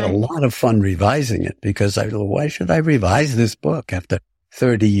 And I had a lot of fun revising it because I thought, why should I revise this book after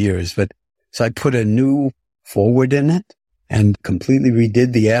 30 years? So I put a new foreword in it and completely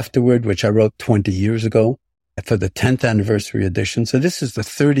redid the afterword, which I wrote 20 years ago for the 10th anniversary edition. So this is the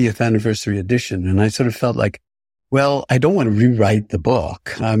 30th anniversary edition. And I sort of felt like, well, I don't want to rewrite the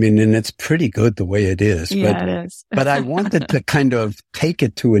book. I mean, and it's pretty good the way it is. Yeah, it is. But I wanted to kind of take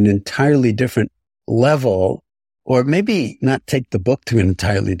it to an entirely different level or maybe not take the book to an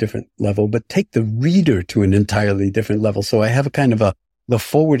entirely different level, but take the reader to an entirely different level. So I have a kind of the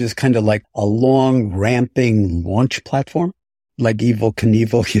forward is kind of like a long ramping launch platform, like Evel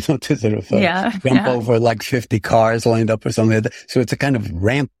Knievel, to sort of jump over like 50 cars lined up or something like that. So it's a kind of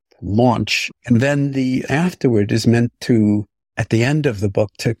ramp launch. And then the afterward is meant to, at the end of the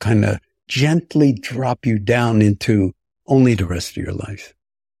book, to kind of gently drop you down into only the rest of your life.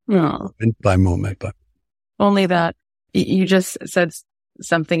 Moment by moment. But only that. You just said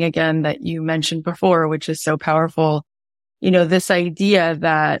something again that you mentioned before, which is so powerful. This idea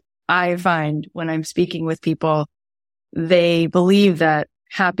that I find when I'm speaking with people, they believe that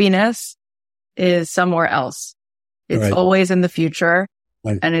happiness is somewhere else. It's always in the future,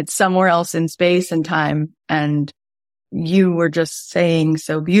 and it's somewhere else in space and time. And you were just saying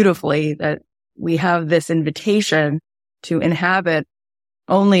so beautifully that we have this invitation to inhabit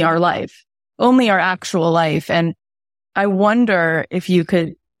only our life, only our actual life. And I wonder if you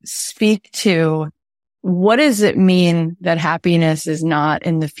could speak to, what does it mean that happiness is not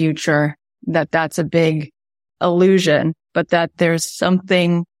in the future, that that's a big illusion, but that there's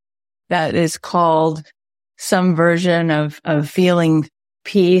something that is called some version of feeling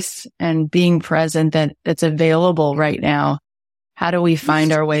peace and being present that's available right now. How do we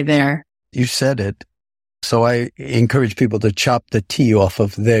find our way there? You said it. So I encourage people to chop the T off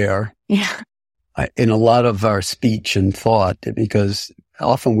of there. Yeah. In a lot of our speech and thought, because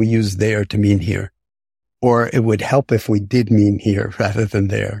often we use there to mean here, or it would help if we did mean here rather than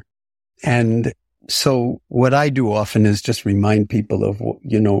there. And so what I do often is just remind people of,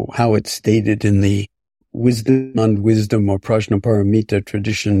 how it's stated in the wisdom on wisdom or Prajnaparamita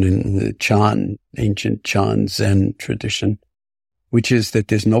tradition in the ancient Chan Zen tradition, which is that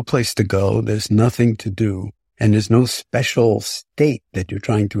there's no place to go, there's nothing to do, and there's no special state that you're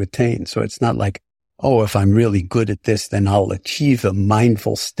trying to attain. So it's not like, if I'm really good at this, then I'll achieve a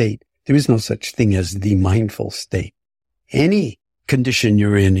mindful state. There is no such thing as the mindful state. Any condition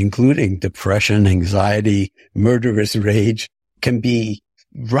you're in, including depression, anxiety, murderous rage, can be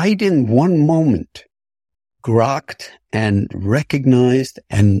right in one moment grokked and recognized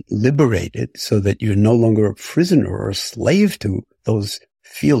and liberated so that you're no longer a prisoner or a slave to those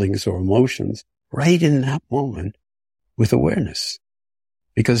feelings or emotions right in that moment with awareness.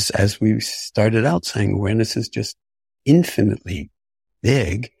 Because as we started out saying, awareness is just infinitely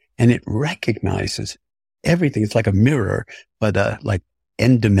big and it recognizes everything. It's like a mirror, but like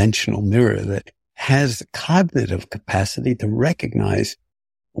n-dimensional mirror that has the cognitive capacity to recognize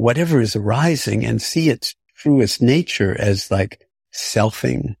whatever is arising and see its truest nature as like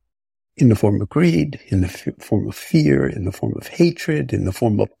selfing in the form of greed, in the form of fear, in the form of hatred, in the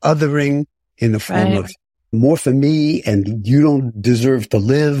form of othering, in the form of more for me and you don't deserve to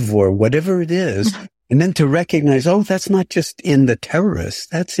live or whatever it is. And then to recognize, that's not just in the terrorists,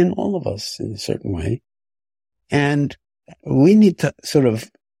 that's in all of us in a certain way. And we need to sort of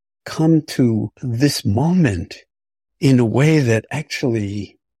come to this moment in a way that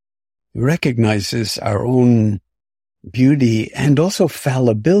actually recognizes our own beauty and also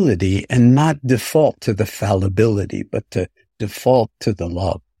fallibility, and not default to the fallibility, but to default to the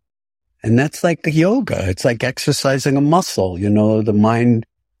love. And that's like the yoga. It's like exercising a muscle. The mind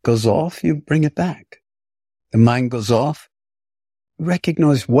goes off, you bring it back. The mind goes off,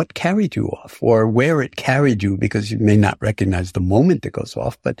 recognize what carried you off or where it carried you, because you may not recognize the moment it goes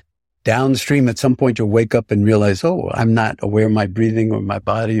off, but downstream at some point you'll wake up and realize, I'm not aware of my breathing or my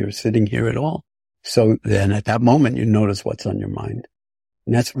body or sitting here at all. So then at that moment you notice what's on your mind.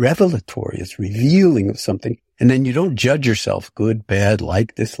 And that's revelatory. It's revealing of something. And then you don't judge yourself, good, bad,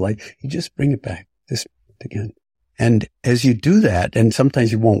 like, dislike. You just bring it back this again. And as you do that, and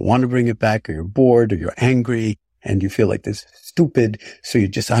sometimes you won't want to bring it back, or you're bored or you're angry and you feel like this is stupid. So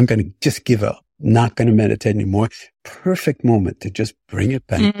I'm going to just give up, not going to meditate anymore. Perfect moment to just bring it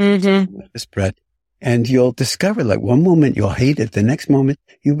back. This breath. And you'll discover, like, one moment you'll hate it. The next moment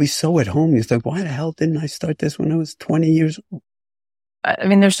you'll be so at home. You're like, why the hell didn't I start this when I was 20 years old? I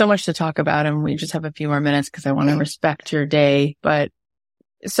mean, there's so much to talk about, and we just have a few more minutes because I want to respect your day. But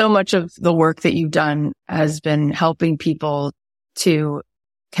so much of the work that you've done has been helping people to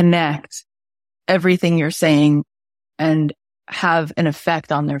connect everything you're saying and have an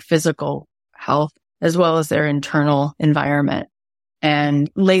effect on their physical health as well as their internal environment.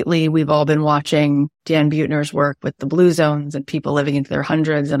 And lately, we've all been watching Dan Buettner's work with the blue zones and people living into their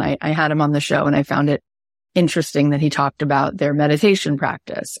hundreds. And I had him on the show, and I found it interesting that he talked about their meditation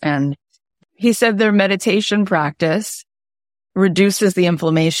practice. And he said their meditation practice reduces the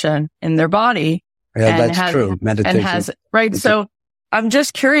inflammation in their body. Yeah, that's true. Meditation. And so I'm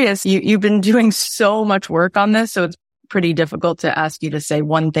just curious. You've been doing so much work on this, so it's pretty difficult to ask you to say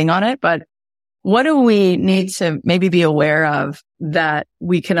one thing on it, but what do we need to maybe be aware of that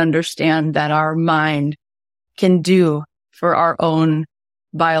we can understand that our mind can do for our own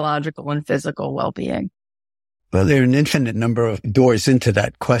biological and physical well-being? Well, there are an infinite number of doors into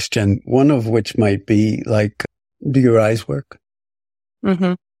that question, one of which might be like, do your eyes work?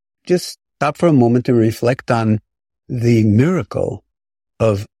 Mm-hmm. Just stop for a moment and reflect on the miracle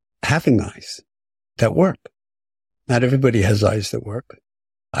of having eyes that work. Not everybody has eyes that work.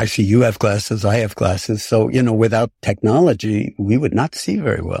 I see you have glasses, I have glasses. So, without technology, we would not see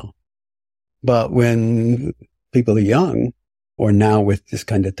very well. But when people are young, or now with this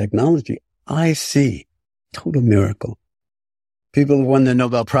kind of technology, I see total miracle. People who won the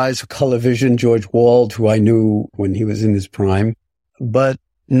Nobel Prize for color vision, George Wald, who I knew when he was in his prime. But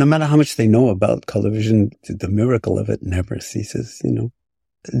no matter how much they know about color vision, the miracle of it never ceases,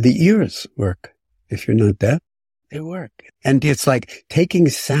 The ears work. If you're not deaf, they work. And it's like taking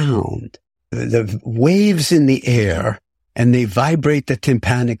sound, the waves in the air, and they vibrate the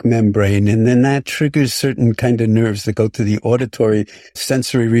tympanic membrane, and then that triggers certain kind of nerves that go to the auditory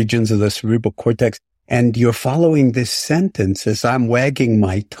sensory regions of the cerebral cortex. And you're following this sentence as I'm wagging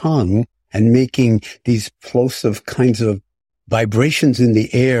my tongue and making these plosive kinds of vibrations in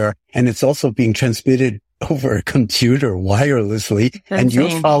the air, and it's also being transmitted over a computer wirelessly. And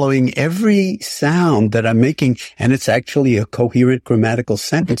you're following every sound that I'm making, and it's actually a coherent grammatical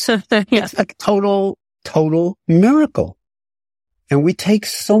sentence. It's a total miracle. And we take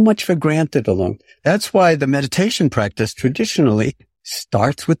so much for granted alone. That's why the meditation practice traditionally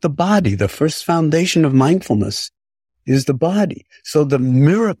starts with the body. The first foundation of mindfulness is the body. So the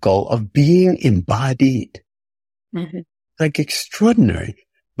miracle of being embodied, like extraordinary.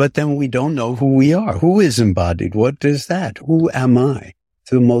 But then we don't know who we are. Who is embodied? What is that? Who am I?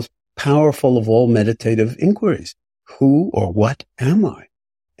 It's the most powerful of all meditative inquiries. Who or what am I?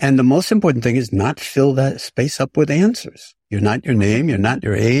 And the most important thing is not fill that space up with answers. You're not your name. You're not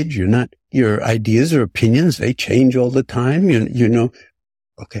your age. You're not your ideas or opinions. They change all the time.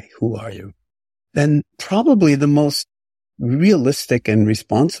 Okay, who are you? Then probably the most realistic and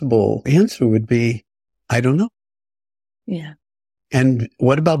responsible answer would be, I don't know. Yeah. And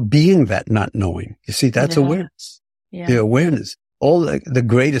what about being that not knowing? You see, that's awareness. Yeah. The awareness. All the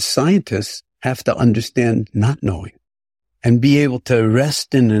greatest scientists have to understand not knowing and be able to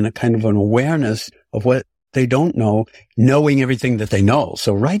rest in a kind of an awareness of what they don't know, knowing everything that they know.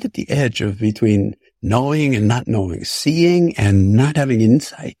 So right at the edge of between knowing and not knowing, seeing and not having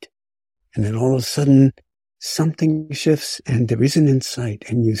insight. And then all of a sudden something shifts and there is an insight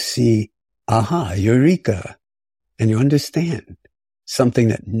and you see, aha, eureka, and you understand something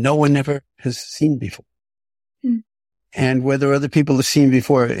that no one ever has seen before. And whether other people have seen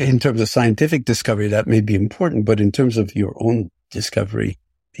before in terms of scientific discovery, that may be important. But in terms of your own discovery,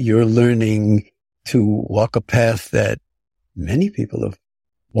 you're learning to walk a path that many people have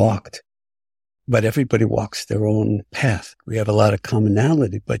walked, but everybody walks their own path. We have a lot of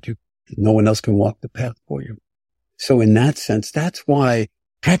commonality, but no one else can walk the path for you. So in that sense, that's why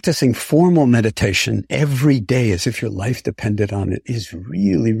practicing formal meditation every day as if your life depended on it is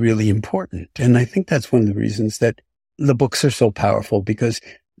really, really important. And I think that's one of the reasons that the books are so powerful, because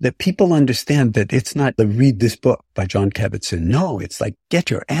that people understand that it's not the read this book by John Kabat-Zinn. No, it's like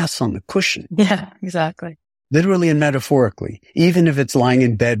get your ass on the cushion. Yeah, exactly. Literally and metaphorically. Even if it's lying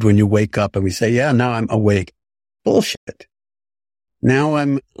in bed when you wake up and we say, yeah, now I'm awake. Bullshit. Now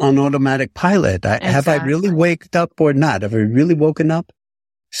I'm on automatic pilot. Have I really waked up or not? Have I really woken up?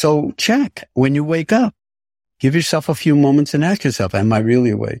 So check when you wake up. Give yourself a few moments and ask yourself, am I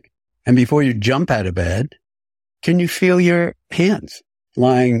really awake? And before you jump out of bed, can you feel your hands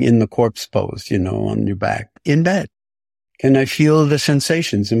lying in the corpse pose, on your back in bed? Can I feel the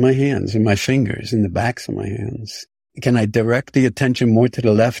sensations in my hands, in my fingers, in the backs of my hands? Can I direct the attention more to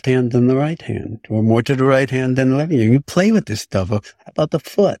the left hand than the right hand, or more to the right hand than the left hand? You play with this stuff. How about the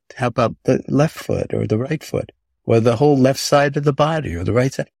foot? How about the left foot or the right foot, or the whole left side of the body or the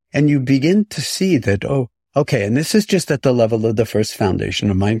right side? And you begin to see that, oh, okay, and this is just at the level of the first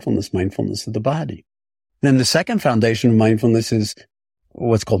foundation of mindfulness of the body. Then the second foundation of mindfulness is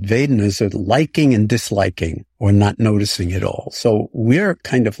what's called Vedanas, or liking and disliking, or not noticing at all. So we're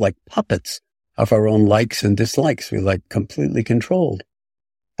kind of like puppets of our own likes and dislikes. We're like completely controlled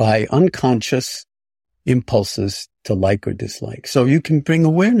by unconscious impulses to like or dislike. So you can bring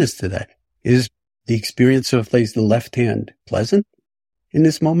awareness to that. Is the experience of, the left hand pleasant in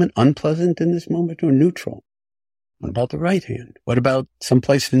this moment, unpleasant in this moment, or neutral? What about the right hand? What about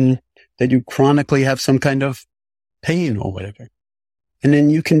someplace that you chronically have some kind of pain or whatever? And then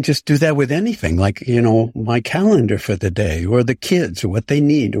you can just do that with anything, like, my calendar for the day or the kids or what they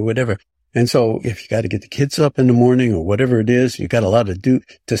need or whatever. And so if you got to get the kids up in the morning or whatever it is, you got a lot of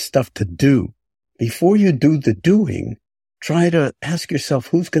stuff to do. Before you do the doing, try to ask yourself,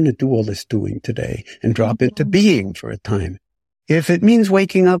 who's going to do all this doing today, and drop into being for a time. If it means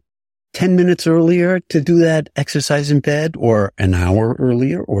waking up 10 minutes earlier to do that exercise in bed, or an hour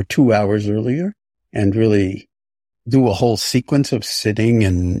earlier or 2 hours earlier, and really do a whole sequence of sitting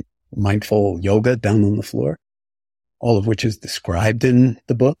and mindful yoga down on the floor, all of which is described in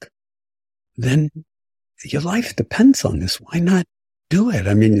the book, then your life depends on this. Why not do it?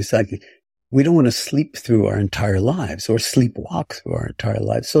 I mean, it's like, we don't want to sleep through our entire lives or sleepwalk through our entire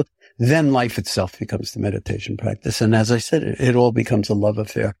lives. So then life itself becomes the meditation practice. And as I said, it all becomes a love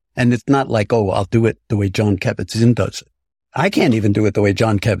affair. And it's not like, I'll do it the way John Kabat-Zinn does it. I can't even do it the way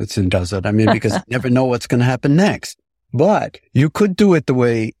John Kabat-Zinn does it. I mean, because you never know what's going to happen next. But you could do it the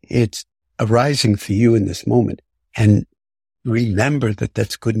way it's arising for you in this moment. And remember that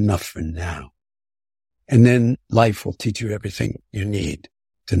that's good enough for now. And then life will teach you everything you need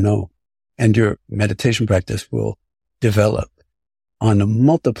to know. And your meditation practice will develop on a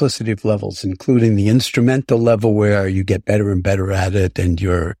multiplicity of levels, including the instrumental level where you get better and better at it and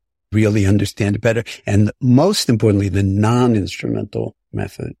you're really understand it better. And most importantly, the non-instrumental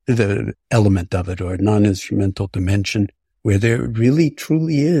method, the element of it, or non-instrumental dimension, where there really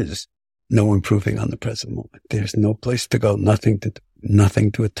truly is no improving on the present moment. There's no place to go, nothing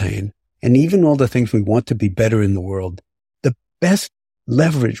to attain. And even all the things we want to be better in the world, the best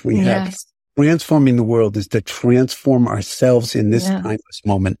leverage we have transforming the world is to transform ourselves in this timeless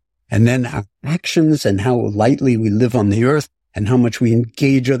moment. And then our actions and how lightly we live on the earth and how much we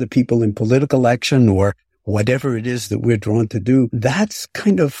engage other people in political action or whatever it is that we're drawn to do, that's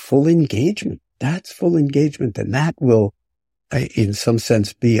kind of full engagement. That's full engagement. And that will, in some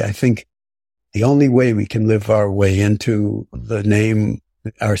sense, be, I think, the only way we can live our way into the name,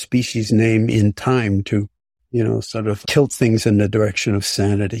 our species name in time to, sort of tilt things in the direction of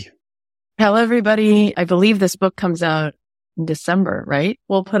sanity. Tell everybody, I believe this book comes out in December, right?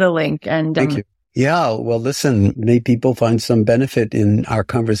 We'll put a link. And thank you. Yeah. Well, listen, may people find some benefit in our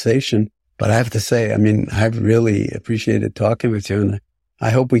conversation. But I have to say, I mean, I've really appreciated talking with you, and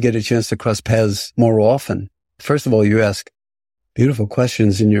I hope we get a chance to cross paths more often. First of all, you ask beautiful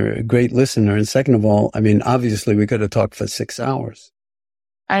questions and you're a great listener. And second of all, I mean, obviously we could have talked for 6 hours.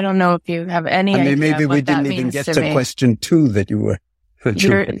 I don't know if you have any idea. Maybe we didn't even get to question 2 that you were.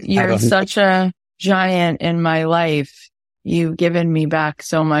 You're such a giant in my life. You've given me back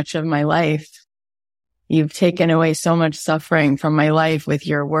so much of my life. You've taken away so much suffering from my life with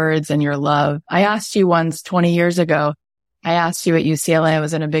your words and your love. I asked you once 20 years ago, I asked you at UCLA, I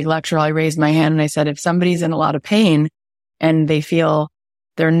was in a big lecture, I raised my hand and I said, if somebody's in a lot of pain and they feel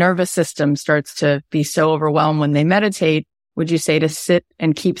their nervous system starts to be so overwhelmed when they meditate, would you say to sit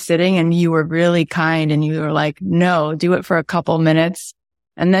and keep sitting? And you were really kind and you were like, no, do it for a couple minutes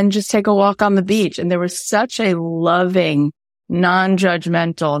and then just take a walk on the beach. And there was such a loving,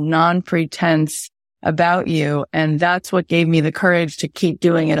 non-judgmental, non-pretense about you. And that's what gave me the courage to keep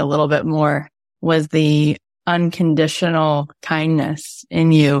doing it a little bit more, was the unconditional kindness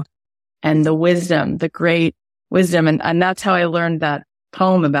in you and the wisdom, the great wisdom. And that's how I learned that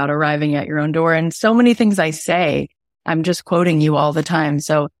poem about arriving at your own door. And so many things I say, I'm just quoting you all the time.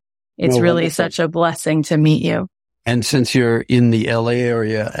 So it's really such a blessing to meet you. And since you're in the LA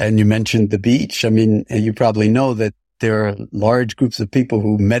area and you mentioned the beach, I mean, you probably know that there are large groups of people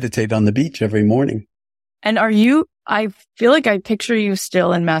who meditate on the beach every morning. And I feel like I picture you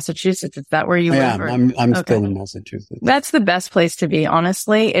still in Massachusetts. Is that where you live? I'm still in Massachusetts. That's the best place to be,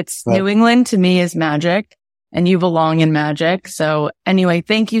 honestly. New England to me is magic and you belong in magic. So anyway,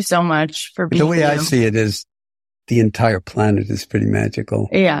 thank you so much for being here. The way I see it is the entire planet is pretty magical.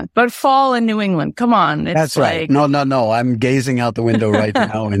 Yeah. But fall in New England, come on. That's right. No. I'm gazing out the window right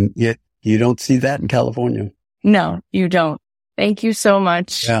now and yet you don't see that in California. No, you don't. Thank you so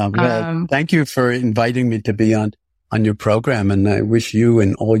much. Yeah, thank you for inviting me to be on your program. And I wish you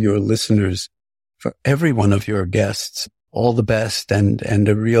and all your listeners, for every one of your guests, all the best and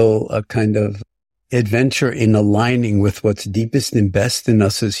a real kind of adventure in aligning with what's deepest and best in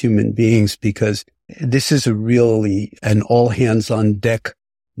us as human beings, because this is a really an all hands on deck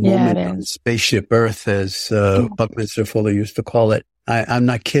moment on Spaceship Earth, as Buckminster Fuller used to call it. I'm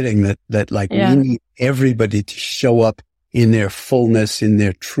not kidding that we need everybody to show up in their fullness, in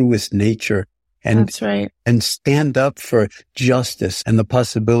their truest nature. And, that's right. And stand up for justice and the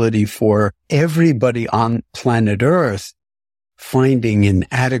possibility for everybody on planet Earth finding an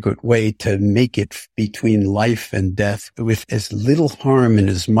adequate way to make it between life and death with as little harm and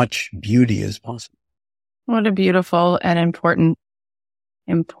as much beauty as possible. What a beautiful and important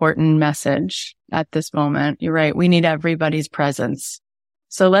message at this moment. You're right. We need everybody's presence.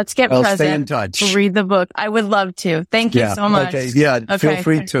 So let's get present. Stay in touch. Read the book. I would love to. Thank you so much. Okay. Yeah. Okay. Feel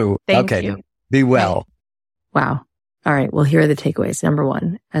free to. Thank you. Be well. Wow. All right. Well, here are the takeaways. Number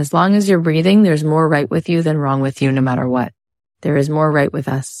 1, as long as you're breathing, there's more right with you than wrong with you, no matter what. There is more right with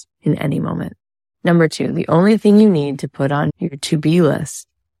us in any moment. Number 2, the only thing you need to put on your to-be list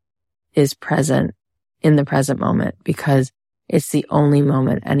is present in the present moment, because it's the only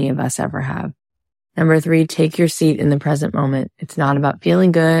moment any of us ever have. Number 3, take your seat in the present moment. It's not about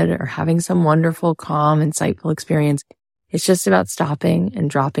feeling good or having some wonderful, calm, insightful experience. It's just about stopping and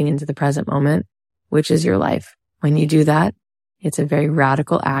dropping into the present moment, which is your life. When you do that, it's a very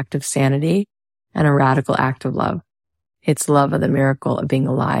radical act of sanity and a radical act of love. It's love of the miracle of being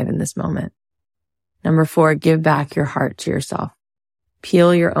alive in this moment. Number 4, give back your heart to yourself.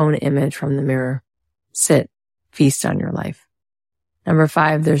 Peel your own image from the mirror. Sit, feast on your life. Number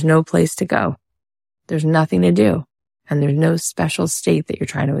 5, there's no place to go. There's nothing to do. And there's no special state that you're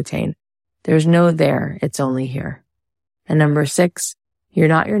trying to attain. There's no there. It's only here. And number 6, you're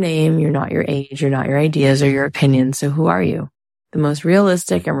not your name. You're not your age. You're not your ideas or your opinions. So who are you? The most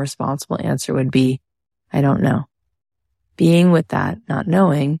realistic and responsible answer would be, I don't know. Being with that, not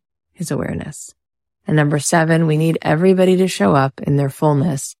knowing, is awareness. And number 7, we need everybody to show up in their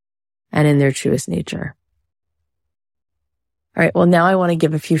fullness and in their truest nature. All right. Well, now I want to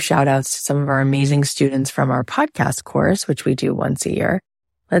give a few shout outs to some of our amazing students from our podcast course, which we do once a year.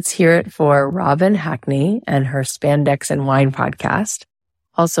 Let's hear it for Robin Hackney and her Spandex and Wine podcast.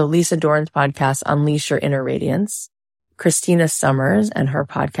 Also, Lisa Dorn's podcast, Unleash Your Inner Radiance. Christina Summers and her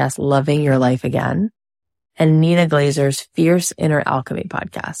podcast, Loving Your Life Again. And Nina Glazer's Fierce Inner Alchemy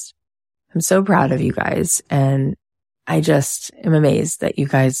podcast. I'm so proud of you guys. And I just am amazed that you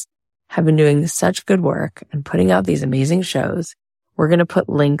guys have been doing such good work and putting out these amazing shows. We're going to put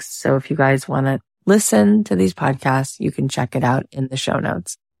links. So if you guys want to listen to these podcasts, you can check it out in the show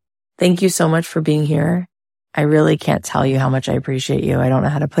notes. Thank you so much for being here. I really can't tell you how much I appreciate you. I don't know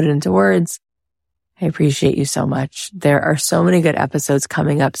how to put it into words. I appreciate you so much. There are so many good episodes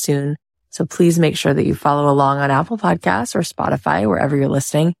coming up soon. So please make sure that you follow along on Apple Podcasts or Spotify, wherever you're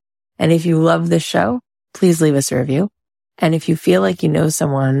listening. And if you love this show, please leave us a review. And if you feel like you know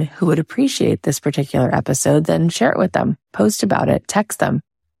someone who would appreciate this particular episode, then share it with them, post about it, text them.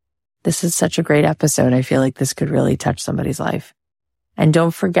 This is such a great episode. I feel like this could really touch somebody's life. And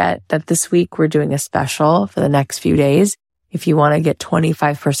don't forget that this week we're doing a special for the next few days. If you want to get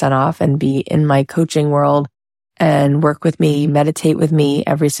 25% off and be in my coaching world and work with me, meditate with me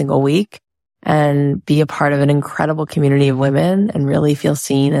every single week and be a part of an incredible community of women and really feel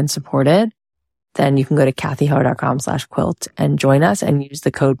seen and supported, then you can go to kathyheller.com/quilt and join us and use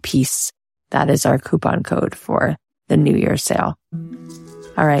the code PEACE. That is our coupon code for the New Year's sale.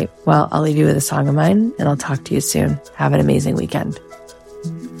 All right. Well, I'll leave you with a song of mine and I'll talk to you soon. Have an amazing weekend.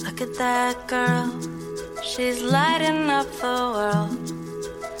 Look at that girl. She's lighting up the world.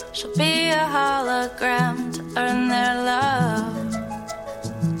 She'll be a hologram to earn their love.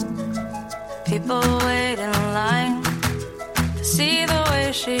 People wait in line to see the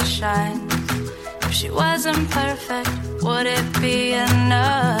way she shines. If she wasn't perfect, would it be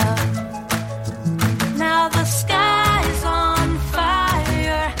enough? Now the sky's on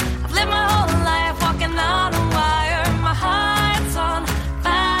fire. I've lived my whole life walking on a wire. My heart's on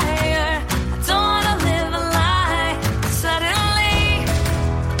fire. I don't wanna live a lie. Suddenly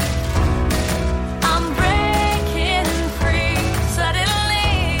I'm breaking free. Suddenly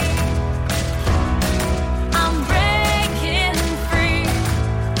I'm breaking free.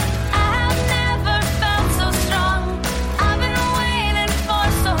 I've never felt so strong. I've been waiting for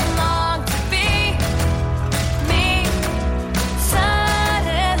so long to be me.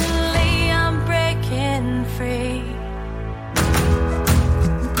 Suddenly I'm breaking free.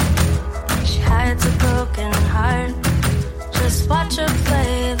 She hides a broken heart. Just watch her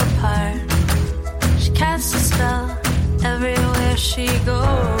play the part. She casts a spell everywhere she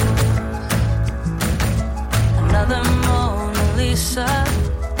goes. Another Mona Lisa.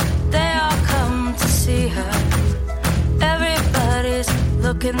 They all come to see her. Everybody's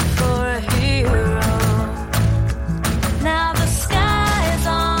looking for a hero. Now the sky's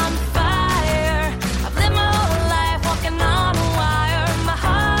on fire. I've lived my whole life walking on a wire. My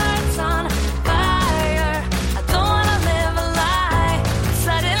heart's on fire. I don't wanna live a lie.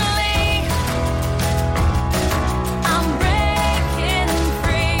 Suddenly I'm breaking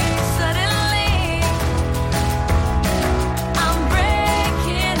free. Suddenly I'm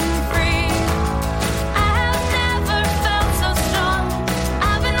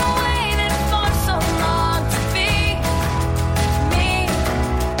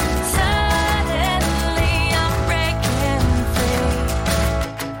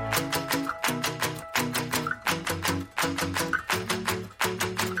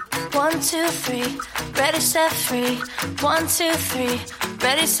 2, 3, ready, set, free. 1, 2, 3,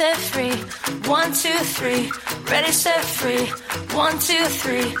 ready, set, free. 1, 2, 3, ready, set, free. 1, 2,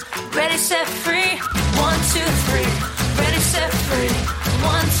 3, ready, set, free. 1, 2, 3, ready, set, free.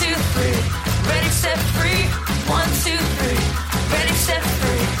 1, 2, 3, ready, set, free. 1, 2, 3, ready, set,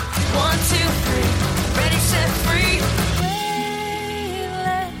 free. 1, 2, 3, ready, set, free.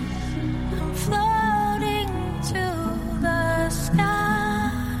 Weightless, I'm floating to the sky.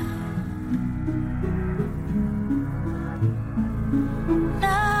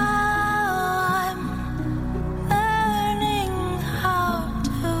 Now